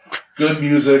 Good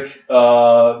music.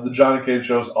 The John and Kane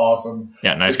Show is awesome.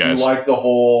 Yeah, nice guys. If you like the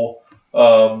whole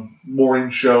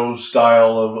morning show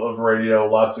style of radio,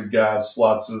 lots of guests,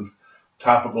 lots of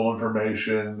topical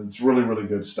information. It's really, really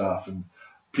good stuff. And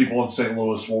people in St.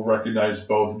 Louis will recognize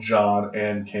both John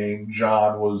and Kane.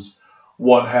 John was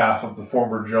one half of the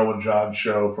former Joe and John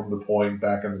show from The Point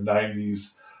back in the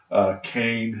 90s.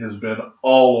 Kane has been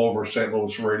all over St.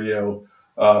 Louis radio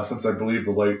since, I believe,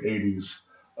 the late 80s.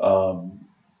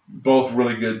 Both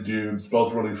really good dudes,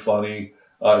 both really funny.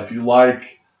 If you like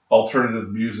alternative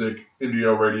music,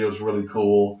 Indio Radio is really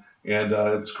cool. And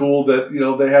it's cool that,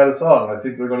 they had us on. I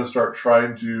think they're going to start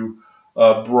trying to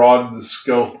broaden the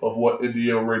scope of what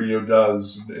Indio Radio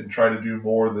does and try to do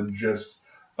more than just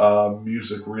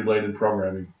music-related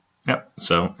programming. Yep.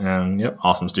 So, and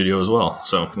awesome studio as well.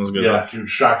 So, it was good. Yeah, dude,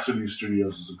 Shock City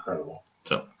Studios is incredible.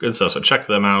 So, good stuff. So, check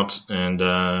them out and,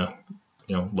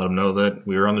 let them know that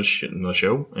we were on the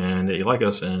show and that you like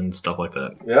us and stuff like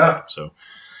that. Yeah. So,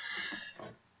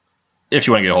 if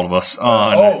you want to get a hold of us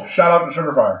shout out to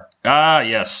Sugarfire.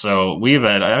 Yes. So, I've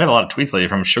had a lot of tweets lately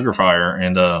from Sugarfire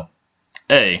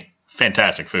and,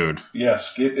 fantastic food.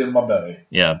 Yes, get in my belly.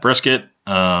 Yeah, brisket,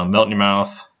 melt in your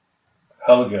mouth.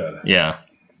 Hella good. Yeah.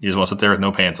 You just want to sit there with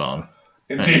no pants on.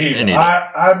 Indeed.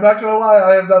 I'm not going to lie,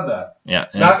 I have done that. Yeah.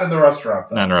 Not in the restaurant,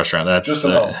 though. Not in the restaurant. That's just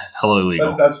hella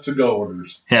illegal. That's to-go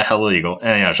orders. Yeah, hella illegal.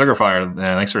 And Sugarfire,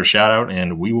 thanks for a shout-out,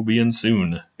 and we will be in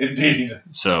soon. Indeed.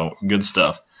 So, good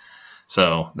stuff.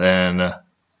 So, then,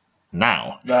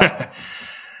 now.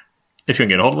 If you want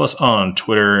to get a hold of us on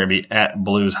Twitter, it'd be at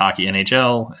Blues Hockey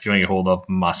NHL. If you want to get a hold of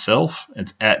myself,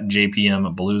 it's at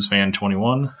JPM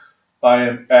BluesFan21. I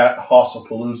am at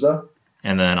Hossapalooza.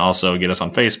 And then also get us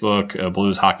on Facebook,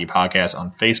 Blues Hockey Podcast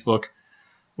on Facebook,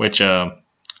 which I'm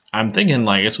thinking,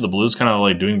 I guess with the Blues kind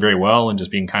of doing very well and just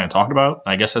being kind of talked about,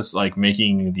 I guess that's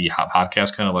making the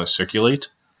podcast kind of circulate.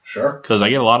 Sure. Because I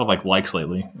get a lot of likes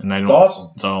lately. And That's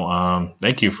awesome. So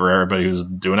thank you for everybody who's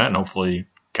doing that and hopefully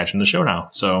catching the show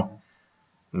now. So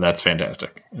that's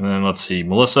fantastic. And then let's see,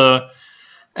 Melissa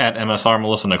at MSR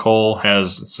Melissa Nicole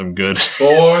has some good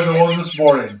Boy, the one this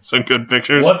morning. Some good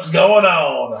pictures. What's going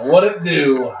on? What it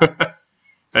do?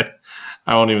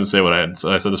 I won't even say what I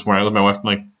said this morning. I looked at my wife, I'm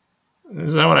like,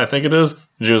 is that what I think it is?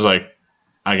 And she was like,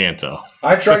 I can't tell.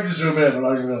 I tried to zoom in, I'm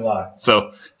not even going to lie.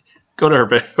 So go to her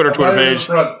Twitter page.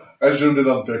 I zoomed in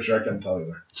on the picture, I couldn't tell you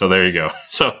there. So there you go.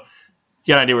 So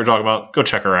you got an idea what we're talking about. Go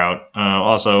check her out.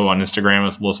 Also on Instagram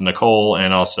it's Melissa Nicole,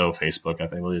 and also Facebook. I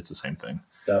think it's the same thing.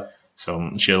 Yep.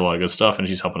 So she has a lot of good stuff, and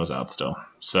she's helping us out still.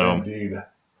 So, Indeed. Like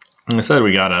I said,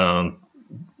 we got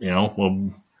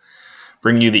we'll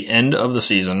bring you the end of the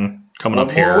season coming up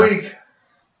here. 1 more week.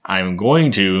 I'm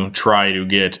going to try to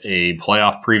get a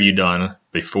playoff preview done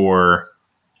before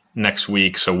next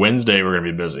week. So Wednesday we're going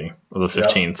to be busy, the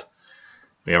 15th. Yep.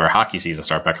 We have our hockey season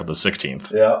start back up the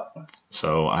 16th. Yeah.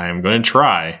 So I am going to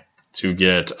try to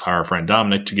get our friend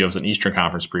Dominic to give us an Eastern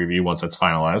Conference preview once that's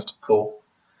finalized. Cool.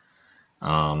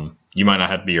 You might not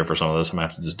have to be here for some of this. I might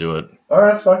have to just do it. All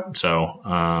right, that's fine. So,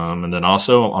 and then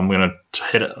also I'm going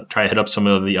to try to hit up some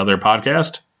of the other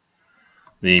podcasts.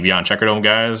 The Beyond Checkerdome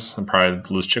guys, and probably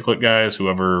the Loose Chiclet guys,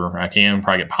 whoever I can,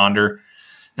 probably get Ponder.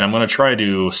 And I'm going to try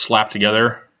to slap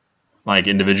together,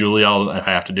 individually, if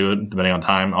I have to do it, depending on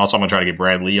time. Also, I'm going to try to get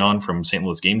Brad Lee on from St.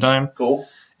 Louis Game Time. Cool.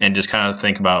 And just kind of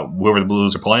think about whoever the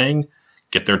Blues are playing,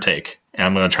 get their take. And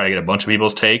I'm going to try to get a bunch of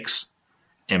people's takes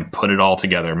and put it all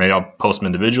together. Maybe I'll post them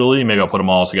individually. Maybe I'll put them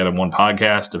all together in one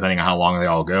podcast, depending on how long they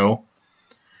all go.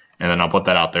 And then I'll put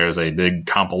that out there as a big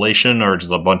compilation or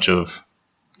just a bunch of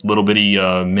little bitty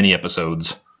mini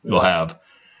episodes we'll have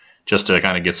just to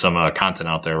kind of get some content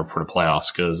out there for the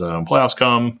playoffs. Because playoffs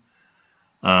come,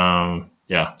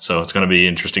 so it's going to be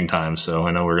interesting times. So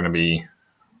I know we're going to be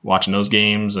watching those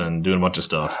games and doing a bunch of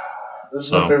stuff. This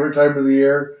is my favorite time of the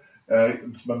year.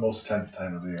 It's my most tense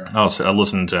time of the year. I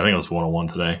listened to, I think it was 101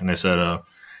 today, and they said,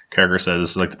 Carragher said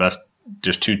this is the best,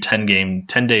 just two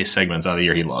 10-day segments out of the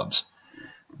year he loves.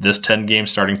 This 10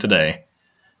 games starting today,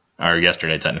 or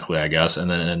yesterday technically, I guess, and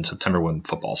then in September when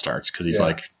football starts, because he's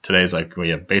today's we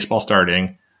have baseball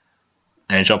starting,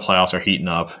 NHL playoffs are heating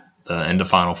up, the end of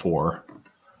Final Four.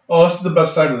 Oh, this is the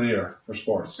best time of the year for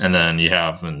sports. And then you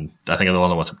have, and I think the one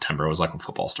that was September was when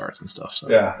football starts and stuff. So.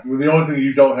 Yeah, the only thing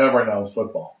you don't have right now is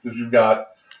football, because you've got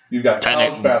college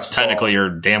basketball. Technically, you're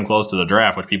damn close to the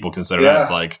draft, which people consider that's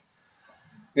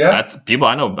that's people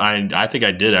I know. I think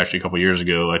I did actually a couple years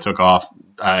ago. I took off.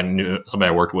 I knew somebody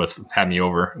I worked with had me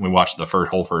over, and we watched the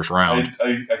whole first round.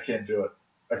 I can't do it.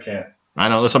 I can't. I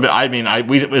know there's somebody. I mean,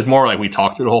 it was more we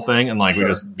talked through the whole thing and we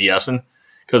just BSing.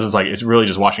 Because it's really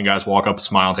just watching guys walk up,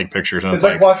 smile, and take pictures. And it's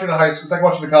like watching it's like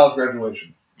watching a college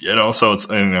graduation. So it's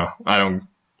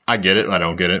I get it, I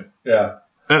don't get it. Yeah.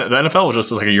 The NFL is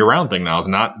just a year-round thing now. It's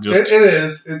not just. It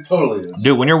is. It totally is.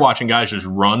 Dude, when you're watching guys just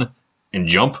run and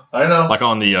jump. I know. Like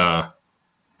on the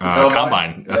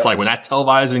combine. That's like when that's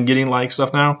televised and getting like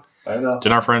stuff now. I know.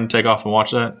 Didn't our friend take off and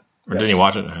watch that? Or didn't he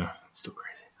watch it? No, it's still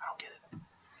crazy. I don't get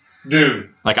it.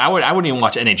 Dude. Like I wouldn't even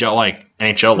watch NHL like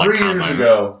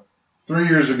combine. 3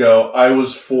 years ago, I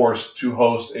was forced to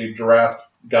host a draft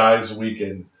guys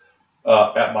weekend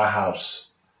at my house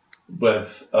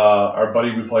with our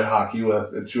buddy we play hockey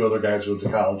with and 2 other guys we went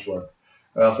to college with.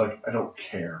 And I was like, I don't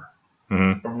care.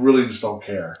 Mm-hmm. I really just don't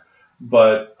care.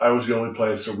 But I was the only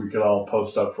place so we could all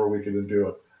post up for a weekend and do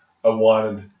it. I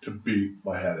wanted to beat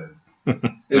my head in.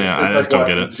 I just don't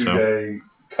get it. It's like watching a 2-day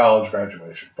college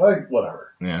graduation. But like,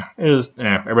 whatever. Yeah, it is.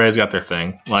 Yeah, everybody's got their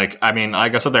thing. Like, I mean, I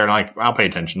guess up there, like, I'll pay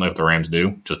attention like the Rams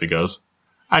do, just because.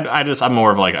 I'm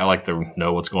more of like I like to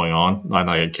know what's going on. I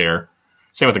don't care.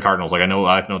 Same with the Cardinals. Like I know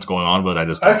what's going on, but I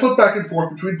just don't. I flip back and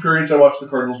forth between periods. I watched the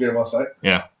Cardinals game last night.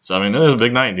 Yeah, so I mean it was a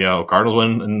big night. Yeah, Cardinals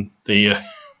win in the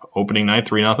opening night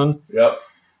 3-0. Yep.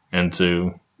 And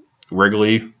to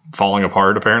Wrigley falling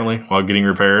apart apparently while getting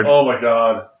repaired. Oh my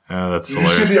God. That's Did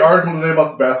hilarious. you see the article today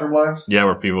about the bathroom lines? Yeah,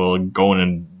 where people are going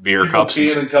in beer cups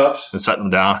peeing in cups and setting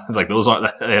them down. It's like those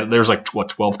are there's like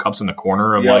 12 cups in the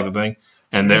corner of like the thing,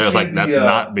 and they're like that's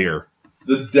not beer.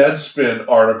 The Deadspin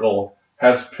article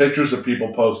has pictures of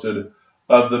people posted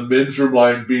of the men's room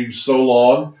line being so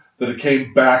long that it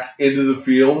came back into the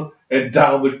field and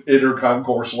down the inner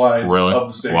concourse lines of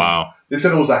the stadium. Wow. They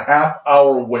said it was a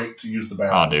half-hour wait to use the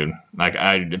bathroom. Oh, dude. Like,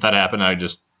 if that happened, I'd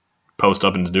just post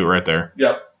up and just do it right there.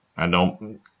 Yep.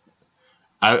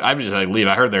 I just like leave.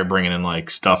 I heard they're bringing in like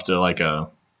stuff to like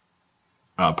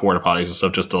porta potties and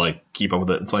stuff just to like keep up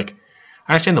with it. It's like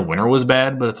I understand the winter was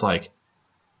bad, but it's like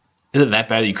is it that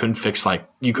bad that you couldn't fix like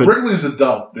you could? Wrigley's a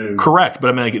dump, dude. Correct, but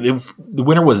I mean like if the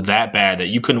winter was that bad that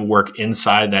you couldn't work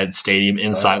inside that stadium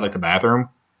inside like the bathroom.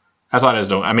 That's why I just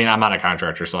don't. I mean, I'm not a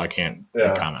contractor, so I can't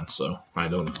make comments. So I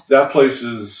don't know. That place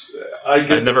is.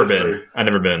 I've never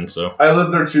been. So I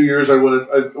lived there 2 years. I went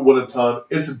a ton.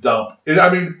 It's a dump. I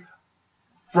mean,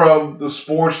 from the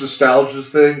sports nostalgia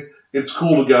thing, it's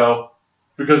cool to go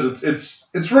because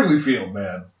it's Wrigley Field,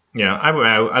 man. Yeah,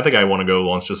 I think I want to go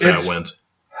once just so I went.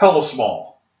 Hella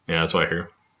small. Yeah, that's what I hear.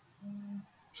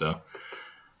 So.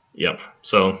 Yep.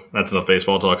 So that's enough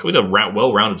baseball talk. We did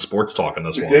well-rounded sports talk in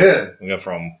this one. We did. We got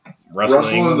from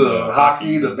wrestling to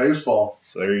hockey to baseball.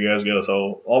 So there you guys get us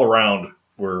all around.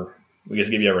 We get to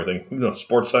give you everything. We have a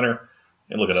sports center,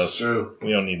 and look at us. True.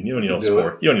 You don't need no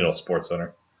sport. You don't need no sports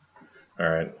center. All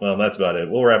right. Well, that's about it.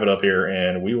 We'll wrap it up here,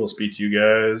 and we will speak to you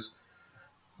guys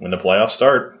when the playoffs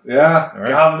start. Yeah. All right.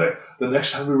 God, the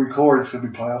next time we record, it's gonna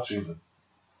be playoff season.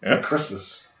 It's like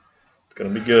Christmas. It's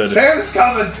going to be good. Santa's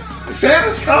coming!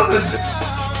 Santa's coming!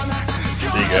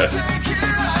 See you guys.